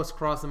Ramos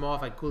cross him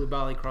off, I had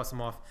Koulibaly cross him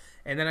off,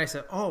 and then I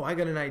said, oh, I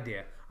got an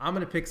idea. I'm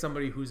going to pick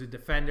somebody who's a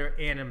defender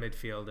and a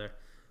midfielder,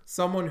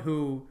 someone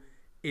who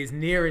is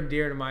near and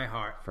dear to my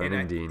heart.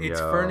 Fernandinho.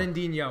 It's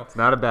Fernandinho. It's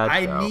not a bad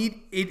shout. I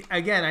need it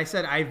again. I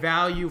said I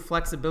value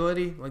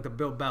flexibility, like the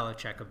Bill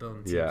Belichick of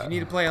building teams. Yeah. You need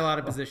to play a lot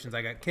of positions.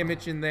 I got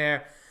Kimmich in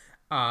there.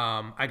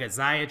 I got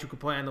Ziyech who could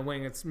play on the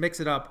wing. Let's mix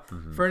it up.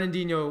 Mm-hmm.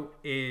 Fernandinho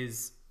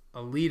is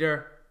a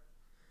leader.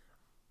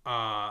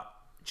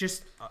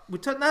 He's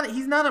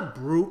not a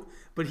brute,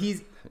 but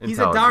he's a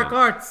dark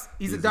arts.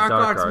 He's a dark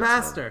arts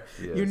master.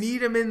 You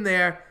need him in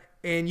there,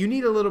 and you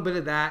need a little bit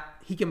of that.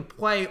 He can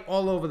play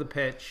all over the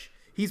pitch.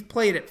 He's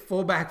played at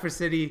fullback for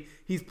City.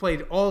 He's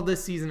played all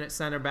this season at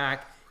center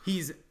back.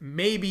 He's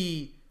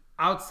maybe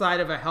outside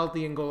of a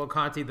healthy N'Golo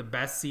Kante the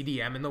best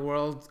CDM in the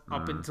world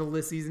up until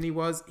this season.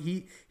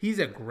 He's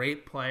a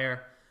great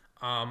player.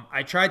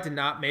 I tried to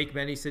not make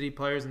many City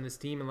players in this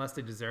team unless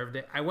they deserved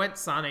it. I went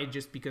Sané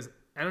just because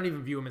I don't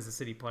even view him as a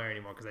City player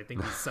anymore because I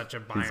think he's such a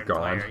Bayern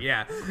player.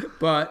 Yeah,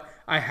 but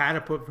I had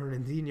to put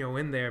Fernandinho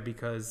in there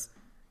because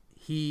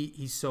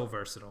he's so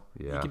versatile.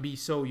 Yeah. He can be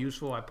so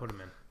useful. I put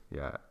him in.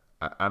 Yeah.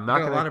 I'm not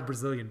got a lot of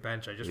Brazilian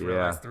bench. I just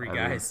realized 3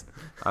 guys.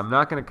 I'm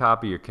not going to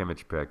copy your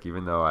Kimmich pick,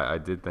 even though I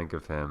did think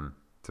of him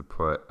to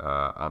put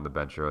on the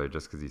bench earlier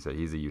just because he said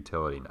he's a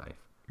utility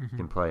knife. Mm-hmm. He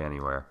can play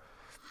anywhere.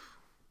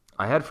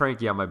 I had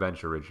Frankie on my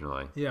bench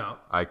originally. Yeah.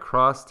 I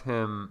crossed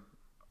him.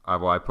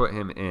 I put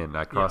him in.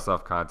 I crossed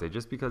off Kante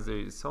just because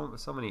there's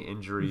so many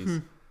injuries.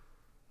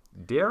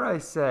 Mm-hmm. Dare I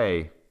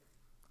say,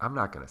 I'm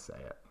not going to say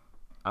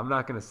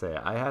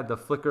it. I had the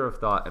flicker of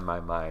thought in my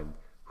mind.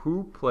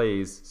 Who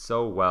plays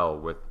so well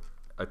with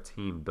a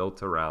team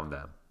built around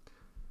them.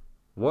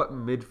 What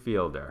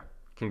midfielder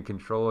can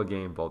control a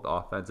game both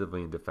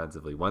offensively and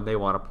defensively when they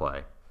want to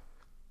play?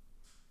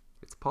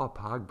 It's Paul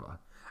Pogba.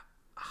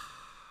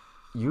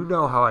 You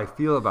know how I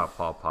feel about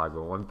Paul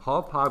Pogba. When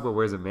Paul Pogba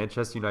wears a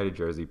Manchester United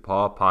jersey,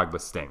 Paul Pogba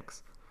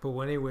stinks. But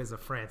when he wears a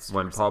France jersey.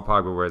 When Paul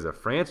Pogba wears a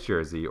France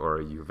jersey or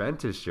a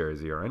Juventus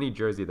jersey or any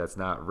jersey that's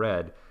not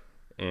red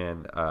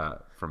and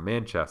from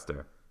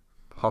Manchester,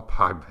 Paul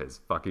Pogba is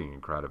fucking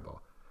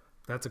incredible.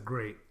 That's a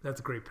great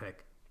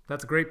pick.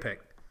 That's a great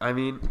pick. I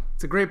mean,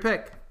 it's a great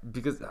pick.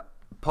 Because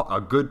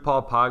a good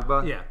Paul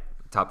Pogba, yeah,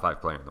 top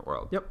 5 player in the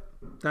world. Yep.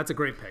 That's a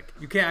great pick.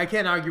 I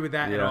can't argue with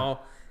that at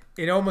all.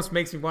 It almost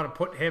makes me want to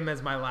put him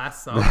as my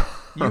last sub.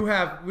 What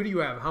do you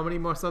have? How many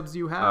more subs do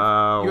you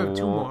have? You have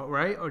 2 more,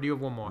 right? Or do you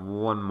have 1 more?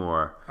 1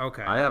 more.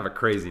 Okay. I have a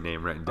crazy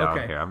name written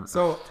down here.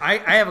 So I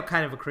have a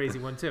kind of a crazy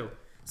one too.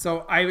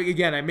 So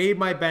I made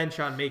my bench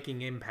on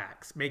making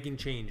impacts, making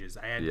changes.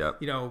 I had,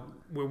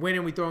 we're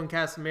winning. We throw in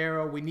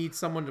Casemiro. We need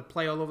someone to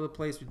play all over the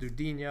place with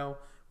Dudinho.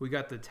 We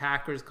got the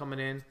attackers coming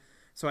in.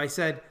 So I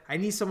said, I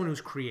need someone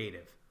who's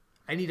creative.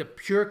 I need a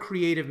pure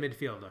creative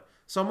midfielder.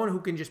 Someone who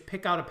can just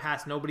pick out a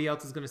pass nobody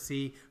else is going to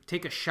see,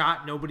 take a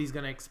shot nobody's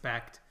going to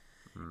expect.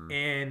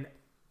 And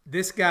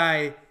this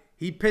guy,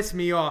 he pissed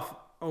me off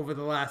over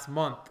the last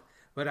month,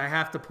 but I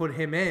have to put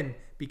him in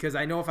because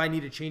I know if I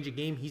need to change a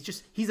game,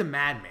 he's a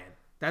madman.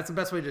 That's the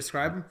best way to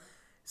describe him.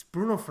 It's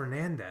Bruno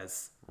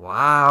Fernandes.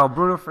 Wow,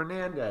 Bruno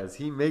Fernandes.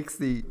 He makes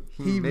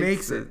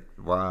it.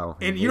 Wow.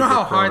 And you know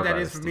how hard that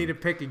is for me to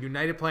pick a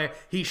United player.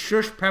 He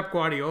shushed Pep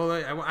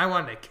Guardiola. I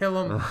wanted to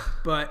kill him,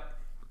 but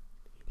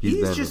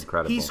he's just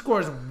incredible. He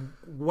scores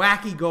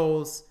wacky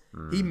goals.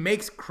 He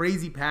makes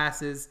crazy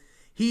passes.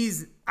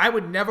 I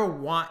would never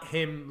want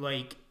him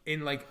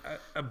in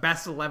a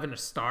best 11 to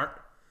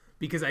start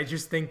because I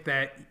just think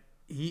that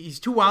he's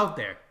too out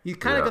there. He's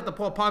kind of got the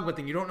Paul Pogba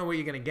thing. You don't know what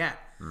you're going to get.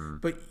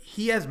 But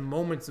he has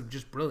moments of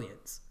just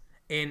brilliance.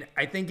 And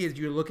I think as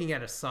you're looking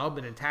at a sub,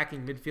 an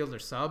attacking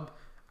midfielder sub,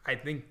 I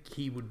think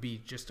he would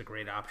be just a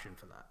great option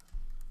for that.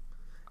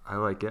 I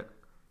like it.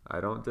 I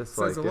don't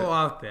dislike it. So it's a little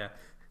out there.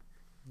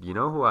 You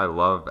know who I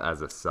love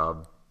as a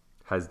sub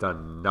has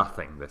done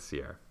nothing this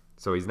year.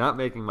 So he's not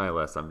making my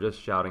list. I'm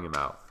just shouting him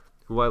out.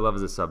 Who I love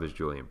as a sub is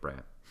Julian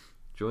Brandt.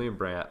 Julian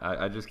Brandt,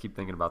 I just keep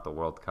thinking about the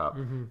World Cup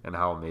and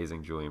how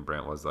amazing Julian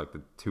Brandt was, like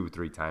the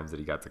 2-3 times that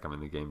he got to come in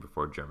the game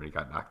before Germany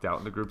got knocked out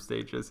in the group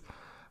stages.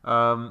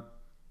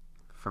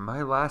 For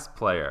my last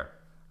player,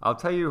 I'll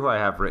tell you who I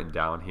have written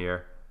down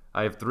here.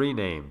 I have 3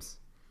 names.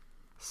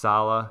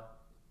 Salah,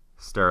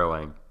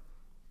 Sterling,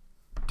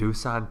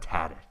 Dusan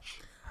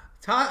Tadic.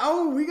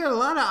 We got a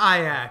lot of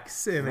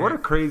Ajax in it. What a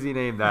crazy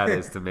name that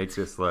is to make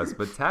this list.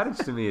 But Tadic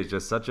to me is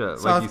just such a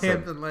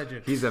Southampton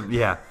legend.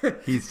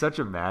 He's such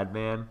a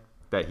madman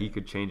that he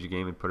could change a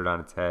game and put it on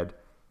its head.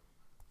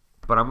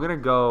 But I'm gonna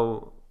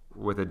go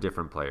with a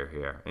different player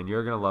here, and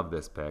you're gonna love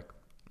this pick.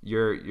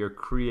 Your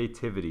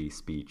creativity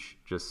speech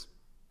just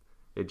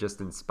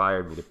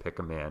inspired me to pick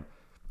a man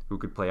who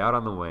could play out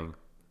on the wing,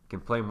 can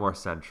play more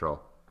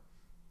central.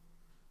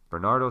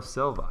 Bernardo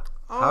Silva.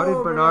 How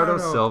did Bernardo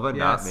Silva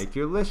not make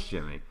your list,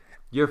 Jimmy?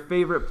 Your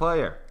favorite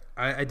player.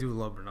 I do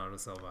love Bernardo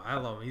Silva. I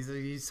love him.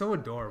 He's so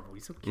adorable.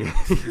 He's so cute.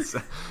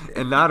 Yeah,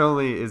 and not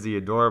only is he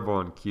adorable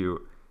and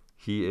cute,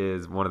 he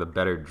is one of the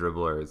better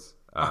dribblers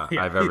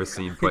I've ever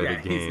seen play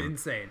the game. He's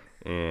insane.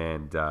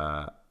 And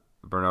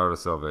Bernardo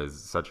Silva is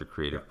such a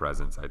creative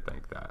presence, I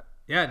think that.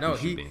 Yeah, no,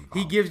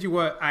 he gives you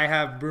what I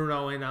have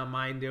Bruno in on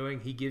mine doing.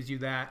 He gives you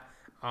that.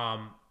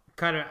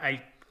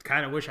 I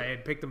kind of wish I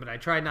had picked him, but I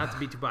tried not to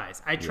be too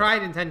biased. I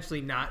tried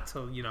intentionally not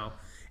to, and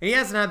he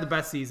hasn't had the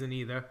best season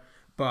either,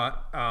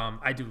 but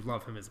I do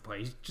love him as a player.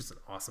 He's just an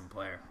awesome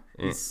player.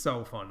 He's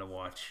so fun to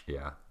watch.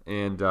 Yeah.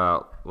 And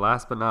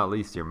last but not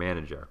least, your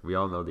manager. We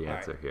all know the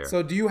answer here.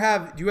 So do you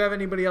have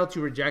anybody else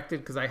you rejected?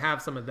 Because I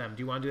have some of them.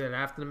 Do you want to do that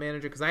after the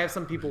manager? Because I have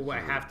some people who I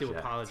have to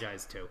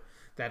apologize to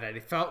that I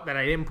felt that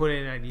I didn't put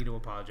in and I need to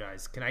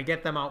apologize. Can I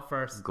get them out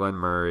first? Glenn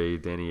Murray,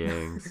 Danny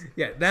Ings.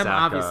 Yeah, them,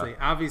 Saka.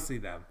 obviously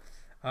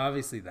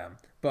them.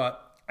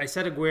 But I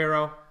said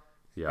Aguero.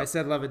 Yep. I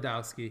said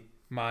Lewandowski,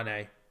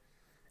 Mane,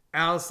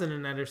 Alisson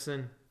and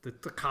Ederson, the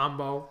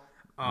combo.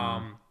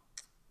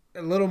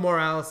 A little more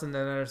Alisson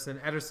than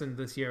Ederson. Ederson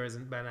this year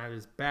hasn't been at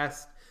his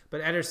best,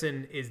 but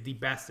Ederson is the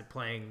best at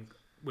playing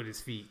with his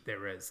feet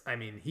there is. I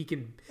mean,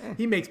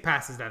 he makes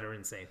passes that are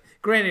insane.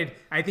 Granted,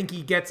 I think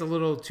he gets a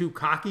little too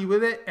cocky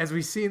with it, as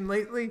we've seen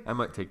lately. I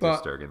might take Ter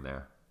Stegen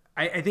there.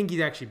 I think he's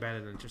actually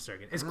better than Ter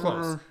Stegen. It's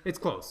close. It's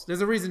close.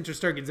 There's a reason Ter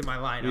Stegen's in my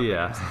lineup.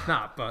 Yeah. It's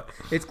not, but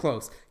it's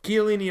close.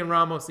 Chiellini and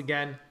Ramos,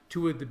 again,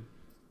 2 of the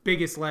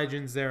biggest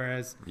legends there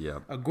is.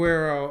 Yep.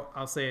 Aguero,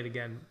 I'll say it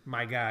again,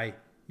 my guy.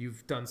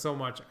 You've done so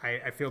much.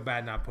 I feel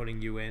bad not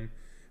putting you in,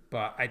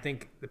 but I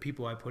think the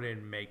people I put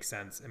in make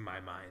sense in my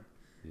mind.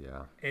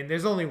 Yeah. And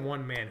there's only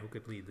one man who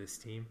could lead this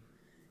team.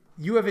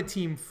 You have a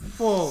team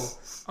full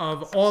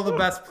of all the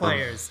best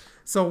players.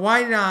 So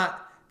why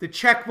not the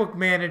checkbook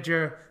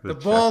manager, the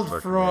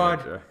bald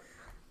fraud,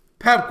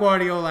 Pep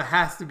Guardiola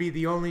has to be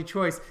the only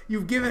choice.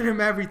 You've given him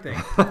everything.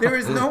 There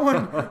is no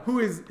one who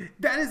is.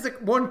 That is the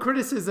one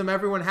criticism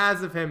everyone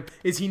has of him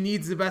is he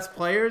needs the best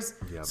players.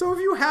 Yep. So if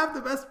you have the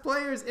best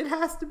players, it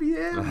has to be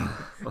him.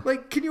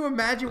 Like, can you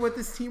imagine what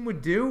this team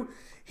would do?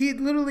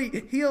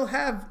 He'll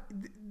have.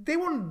 They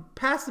won't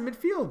pass the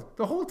midfield.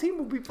 The whole team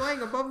will be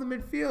playing above the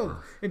midfield.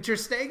 And Ter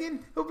Stegen,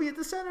 he'll be at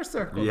the center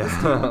circle. Yeah.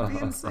 This team would be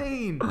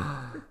insane.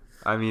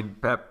 I mean,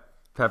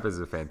 Pep is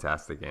a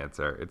fantastic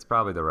answer. It's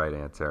probably the right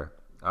answer.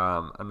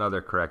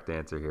 Another correct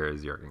answer here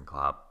is Jurgen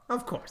Klopp.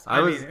 Of course.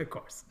 I mean, of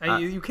course.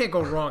 You can't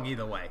go wrong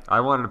either way.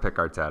 I wanted to pick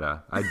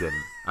Arteta. I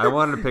didn't. I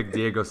wanted to pick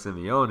Diego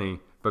Simeone,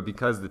 but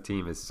because the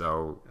team is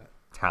so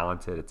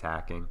talented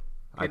attacking,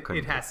 I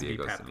couldn't. It has to be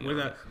Diego Pep. Simeone. With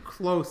a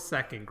close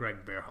second,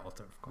 Greg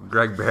Berhalter, of course.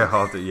 Greg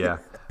Berhalter, yeah.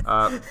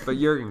 But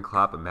Jurgen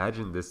Klopp,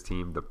 imagine this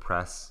team, the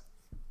press,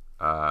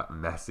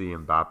 Messi,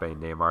 Mbappe,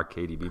 Neymar,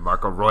 KDB,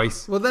 Marco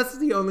Reus. Well, that's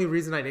the only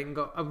reason I didn't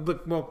go.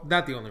 Well,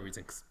 not the only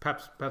reason, because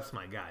Pep's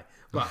my guy.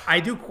 But I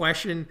do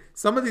question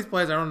some of these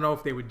players. I don't know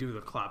if they would do the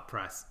Klopp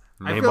press.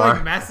 Neymar. I feel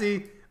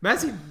like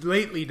Messi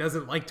lately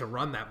doesn't like to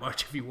run that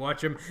much if you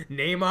watch him.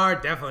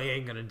 Neymar definitely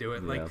ain't going to do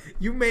it. Yeah. Like,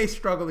 you may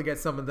struggle to get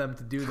some of them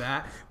to do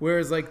that.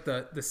 Whereas, like,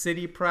 the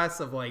City press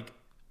of, like,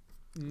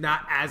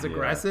 not as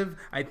aggressive,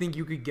 I think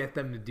you could get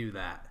them to do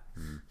that.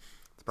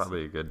 It's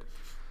probably a good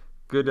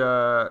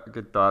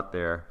thought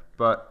there.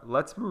 But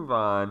let's move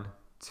on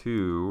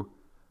to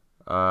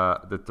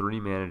the three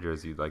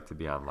managers you'd like to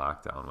be on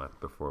lockdown with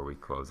before we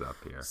close up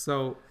here.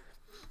 So,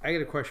 I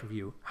got a question for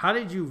you. How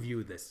did you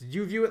view this? Did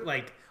you view it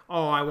like,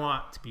 oh, I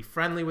want to be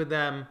friendly with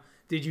them?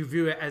 Did you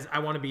view it as I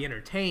want to be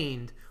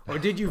entertained? Or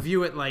did you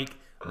view it like,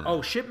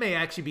 oh, shit may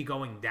actually be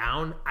going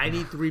down. I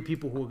need three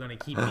people who are going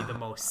to keep me the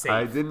most safe.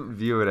 I didn't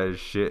view it as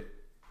shit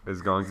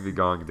is going to be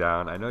going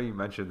down. I know you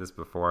mentioned this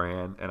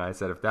beforehand, and I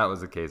said if that was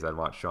the case, I'd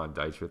want Sean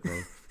Dyche with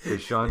me.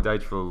 Because Sean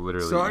Dyche will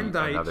literally eat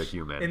another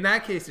human. In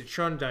that case, it's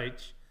Sean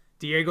Dyche,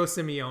 Diego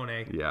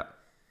Simeone, Yeah.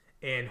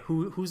 and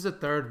who's the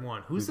third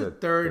one? Who's the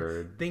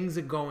third? Things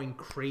are going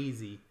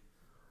crazy.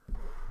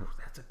 Ooh,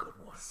 that's a good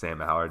one.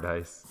 Sam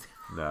Allardyce.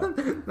 No.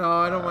 No,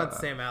 I don't want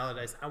Sam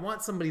Allardyce. I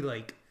want somebody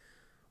like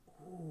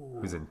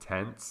Who's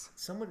intense.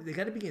 they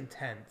got to be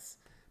intense,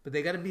 but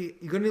they got to be.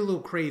 You're gonna be a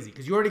little crazy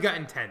because you already got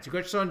intense. You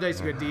got Sean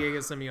Dyche, you got Diego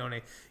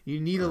Simeone. You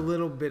need a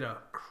little bit of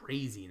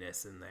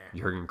craziness in there.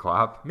 Jurgen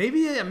Klopp.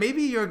 Maybe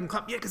Jurgen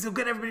Klopp. Yeah, because he'll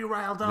get everybody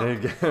riled up. There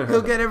you go.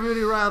 He'll get everybody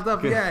riled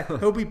up. Yeah,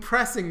 he'll be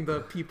pressing the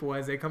people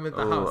as they come into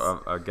the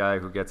house. A guy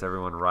who gets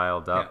everyone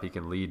riled up. Yeah. He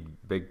can lead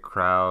big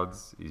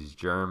crowds. He's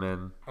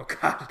German. Oh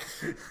God,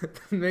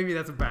 maybe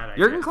that's a bad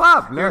idea. Jurgen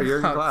Klopp. No,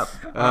 Jurgen Klopp.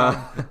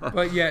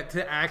 But yeah,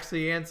 to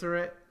actually answer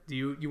it, do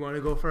you want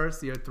to go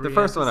first? You have three. The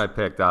first answers? one I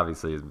picked,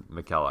 obviously, is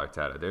Mikel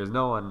Arteta. There's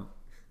no one,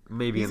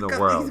 maybe in the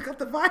world. He's got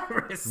the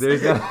virus.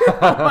 There's no-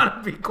 I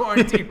want to be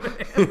quarantined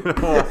with him.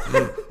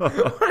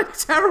 What a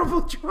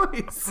terrible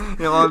choice.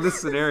 Well, in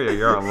this scenario,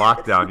 you're on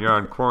lockdown. You're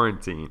on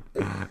quarantine.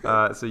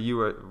 So you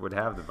would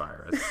have the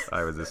virus,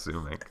 I was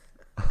assuming.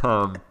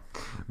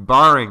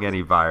 Barring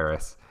any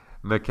virus,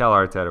 Mikel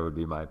Arteta would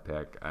be my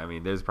pick. I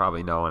mean, there's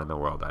probably no one in the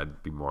world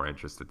I'd be more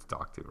interested to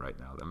talk to right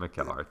now than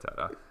Mikel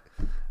Arteta.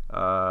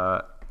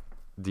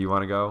 Do you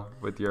want to go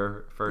with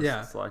your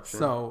first selection?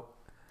 So,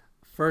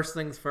 first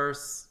things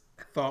first,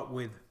 I thought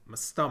with my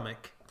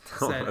stomach,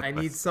 said I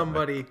need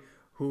somebody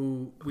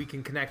who we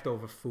can connect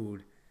over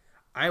food.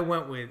 I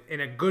went with,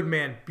 in a good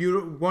man,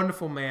 beautiful,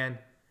 wonderful man,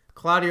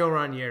 Claudio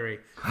Ranieri.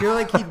 I feel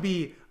like he'd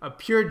be a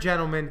pure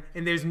gentleman,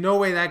 and there's no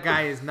way that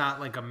guy is not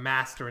like a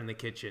master in the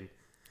kitchen.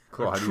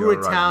 A true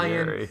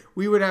Italian. Ranieri.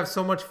 We would have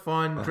so much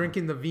fun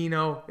drinking the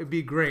vino. It'd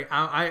be great.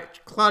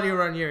 Claudio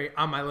Ranieri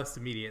on my list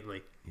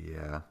immediately.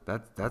 Yeah,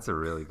 that's a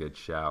really good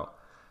shout.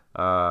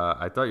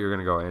 I thought you were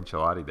gonna go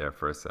Ancelotti there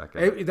for a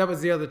second. That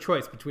was the other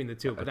choice between the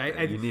two, but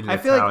You need an I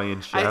feel Italian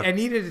like chef. I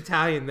needed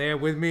Italian there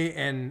with me,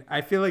 and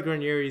I feel like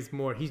Ranieri's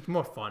more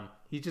fun.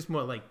 He's just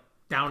more like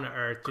down to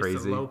earth, just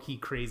Crazy. a low key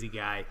crazy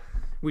guy.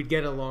 We'd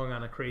get along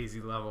on a crazy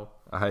level.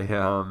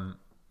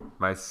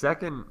 My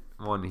second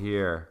one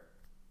here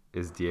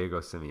is Diego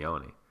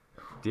Simeone.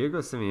 Diego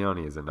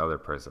Simeone is another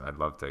person I'd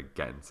love to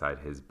get inside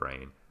his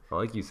brain. But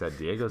like you said,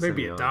 Diego Simeone.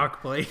 Maybe a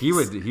dark place. He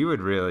would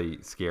really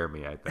scare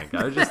me, I think.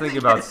 I was just thinking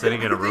about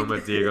sitting in a room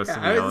with Diego Simeone.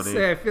 I would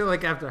say I feel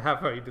like after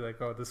half hour you'd be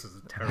like, "Oh, this is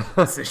a terrible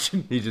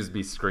decision." He'd just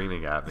be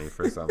screaming at me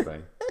for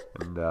something.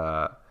 And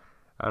I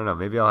don't know,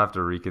 maybe I'll have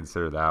to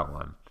reconsider that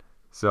one.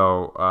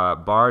 So,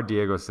 bar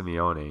Diego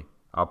Simeone,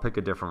 I'll pick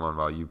a different one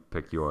while you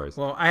pick yours.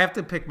 Well, I have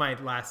to pick my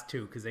last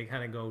two because they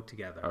kind of go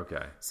together.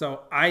 Okay.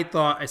 So I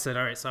said,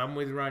 all right, so I'm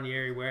with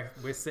Ranieri.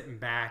 We're sitting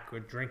back, we're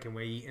drinking,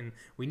 we're eating.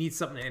 We need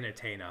something to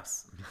entertain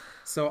us.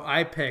 So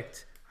I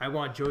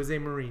want Jose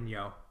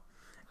Mourinho,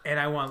 and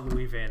I want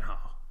Louis Van Gaal.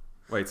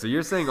 Wait, so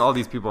you're saying all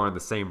these people are in the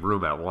same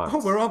room at once?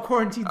 Oh, we're all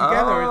quarantined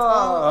together. It's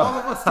all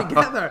of us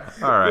together.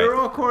 All right. We're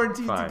all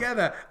quarantined Fine.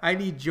 together. I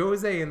need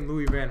Jose and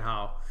Louis Van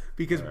Gaal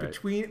because All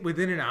right.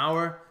 within an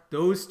hour,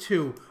 those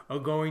two are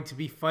going to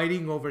be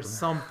fighting over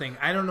something.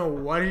 I don't know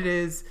what it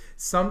is.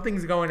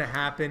 Something's going to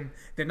happen.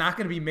 They're not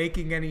going to be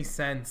making any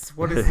sense.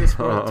 What is this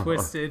world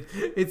twisted?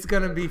 It's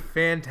going to be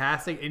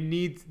fantastic. It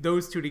needs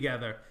those two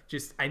together.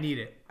 I need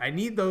it. I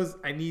need those.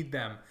 I need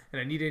them.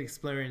 And I need an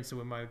experience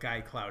with my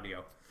guy,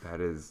 Claudio.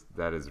 That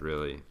is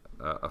really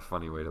a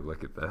funny way to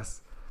look at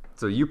this.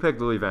 So you picked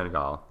Louis Van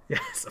Gaal.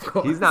 Yes, of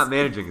course. He's not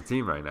managing a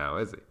team right now,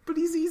 is he? But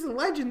he's a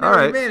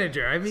legendary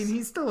manager. I mean,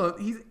 he's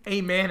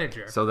a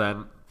manager. So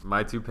then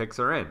my two picks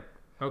are in.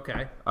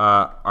 Okay.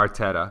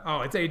 Arteta.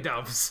 Oh, it's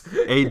A-dubs.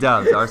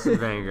 A-dubs,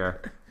 Arsene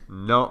Wenger.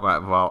 No,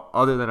 well,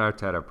 other than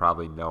Arteta,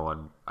 probably no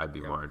one I'd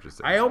be more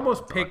interested in. I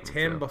almost picked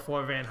him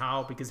before Van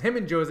Gaal because him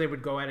and Jose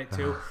would go at it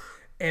too.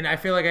 And I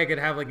feel like I could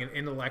have like an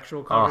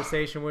intellectual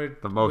conversation with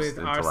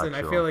Arsene.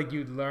 I feel like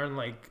you'd learn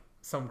like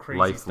some crazy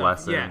life stuff.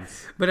 lessons.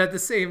 Yeah. But at the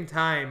same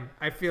time,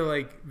 I feel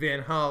like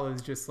Van Gaal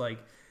is just like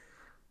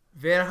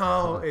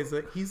is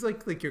like he's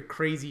like your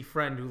crazy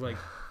friend who like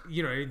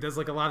he does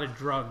like a lot of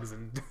drugs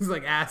and does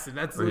like acid.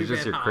 That's he's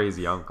just your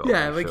crazy uncle.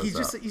 Yeah, like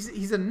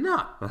he's a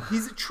nut.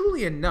 He's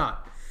truly a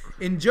nut.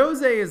 And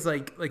Jose is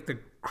like the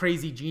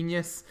crazy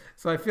genius.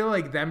 So I feel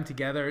like them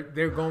together,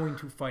 they're going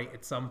to fight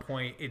at some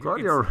point.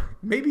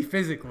 Maybe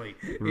physically.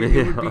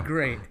 It would be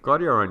great.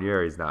 Claudio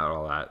Ranieri's not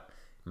all that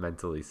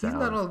mentally sound.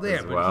 He's not all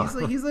there, but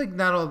he's like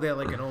not all there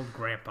like an old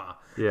grandpa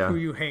who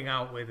you hang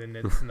out with and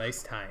it's a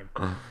nice time.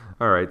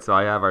 All right, so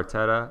I have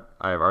Arteta,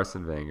 I have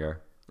Arsene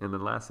Wenger, and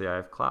then lastly I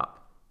have Klopp.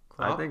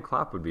 I think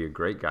Klopp would be a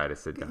great guy to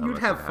sit down with. You'd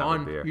have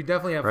fun. You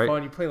definitely have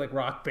fun. You play like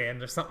Rock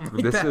Band or something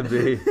like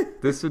that.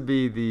 This would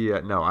be the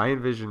I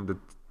envisioned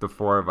the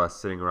four of us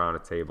sitting around a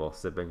table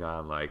sipping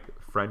on like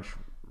French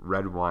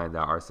red wine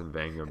that Arsene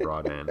Wenger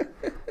brought in,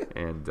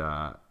 and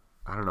I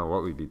don't know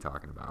what we'd be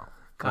talking about.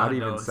 Not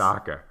even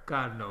soccer.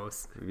 God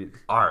knows.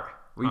 Art.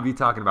 We'd be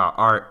talking about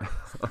art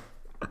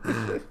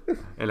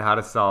and how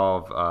to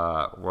solve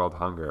world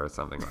hunger or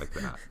something like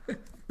that.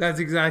 That's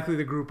exactly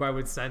the group I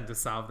would send to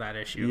solve that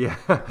issue. Yeah.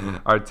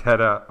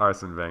 Arteta,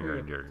 Arsene Wenger,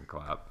 and Jurgen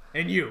Klopp.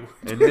 And you.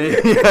 And me.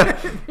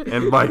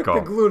 And Michael.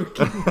 The glue to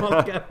keep them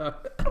all together.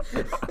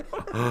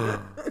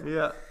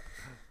 Yeah.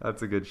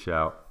 That's a good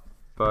shout.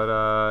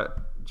 But,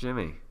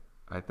 Jimmy,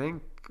 I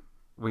think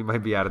we might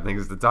be out of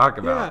things to talk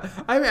about.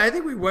 Yeah. I mean, I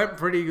think we went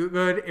pretty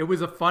good. It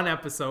was a fun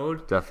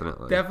episode.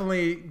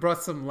 Definitely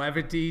brought some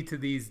levity to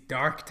these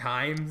dark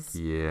times.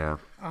 Yeah.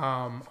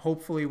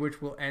 Hopefully,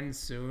 which will end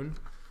soon.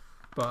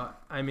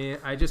 But, I mean,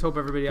 I just hope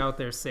everybody out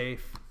there is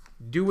safe.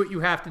 Do what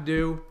you have to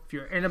do. If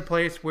you're in a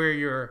place where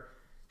you're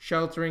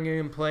sheltering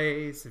in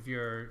place, if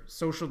you're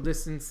social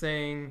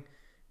distancing,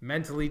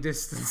 mentally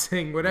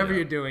distancing, whatever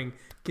you're doing,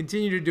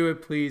 continue to do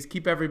it, please.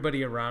 Keep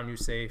everybody around you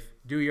safe.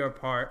 Do your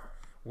part.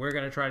 We're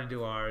going to try to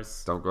do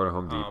ours. Don't go to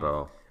Home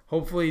Depot.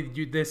 Hopefully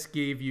this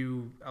gave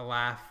you a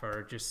laugh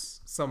or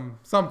just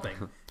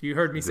something. You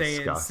heard me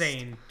say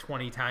insane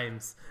 20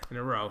 times in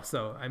a row.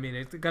 So, I mean,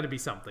 it's got to be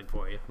something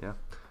for you. Yeah.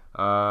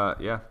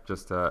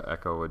 Just to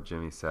echo what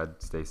Jimmy said,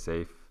 stay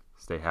safe,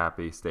 stay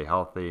happy, stay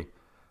healthy,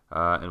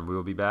 and we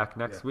will be back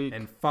next week.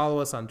 And follow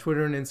us on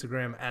Twitter and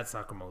Instagram at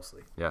Soccer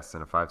Mostly. Yes,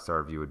 and a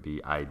 5-star review would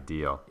be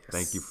ideal. Yes.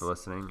 Thank you for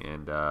listening,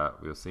 and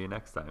we'll see you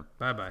next time.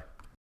 Bye-bye.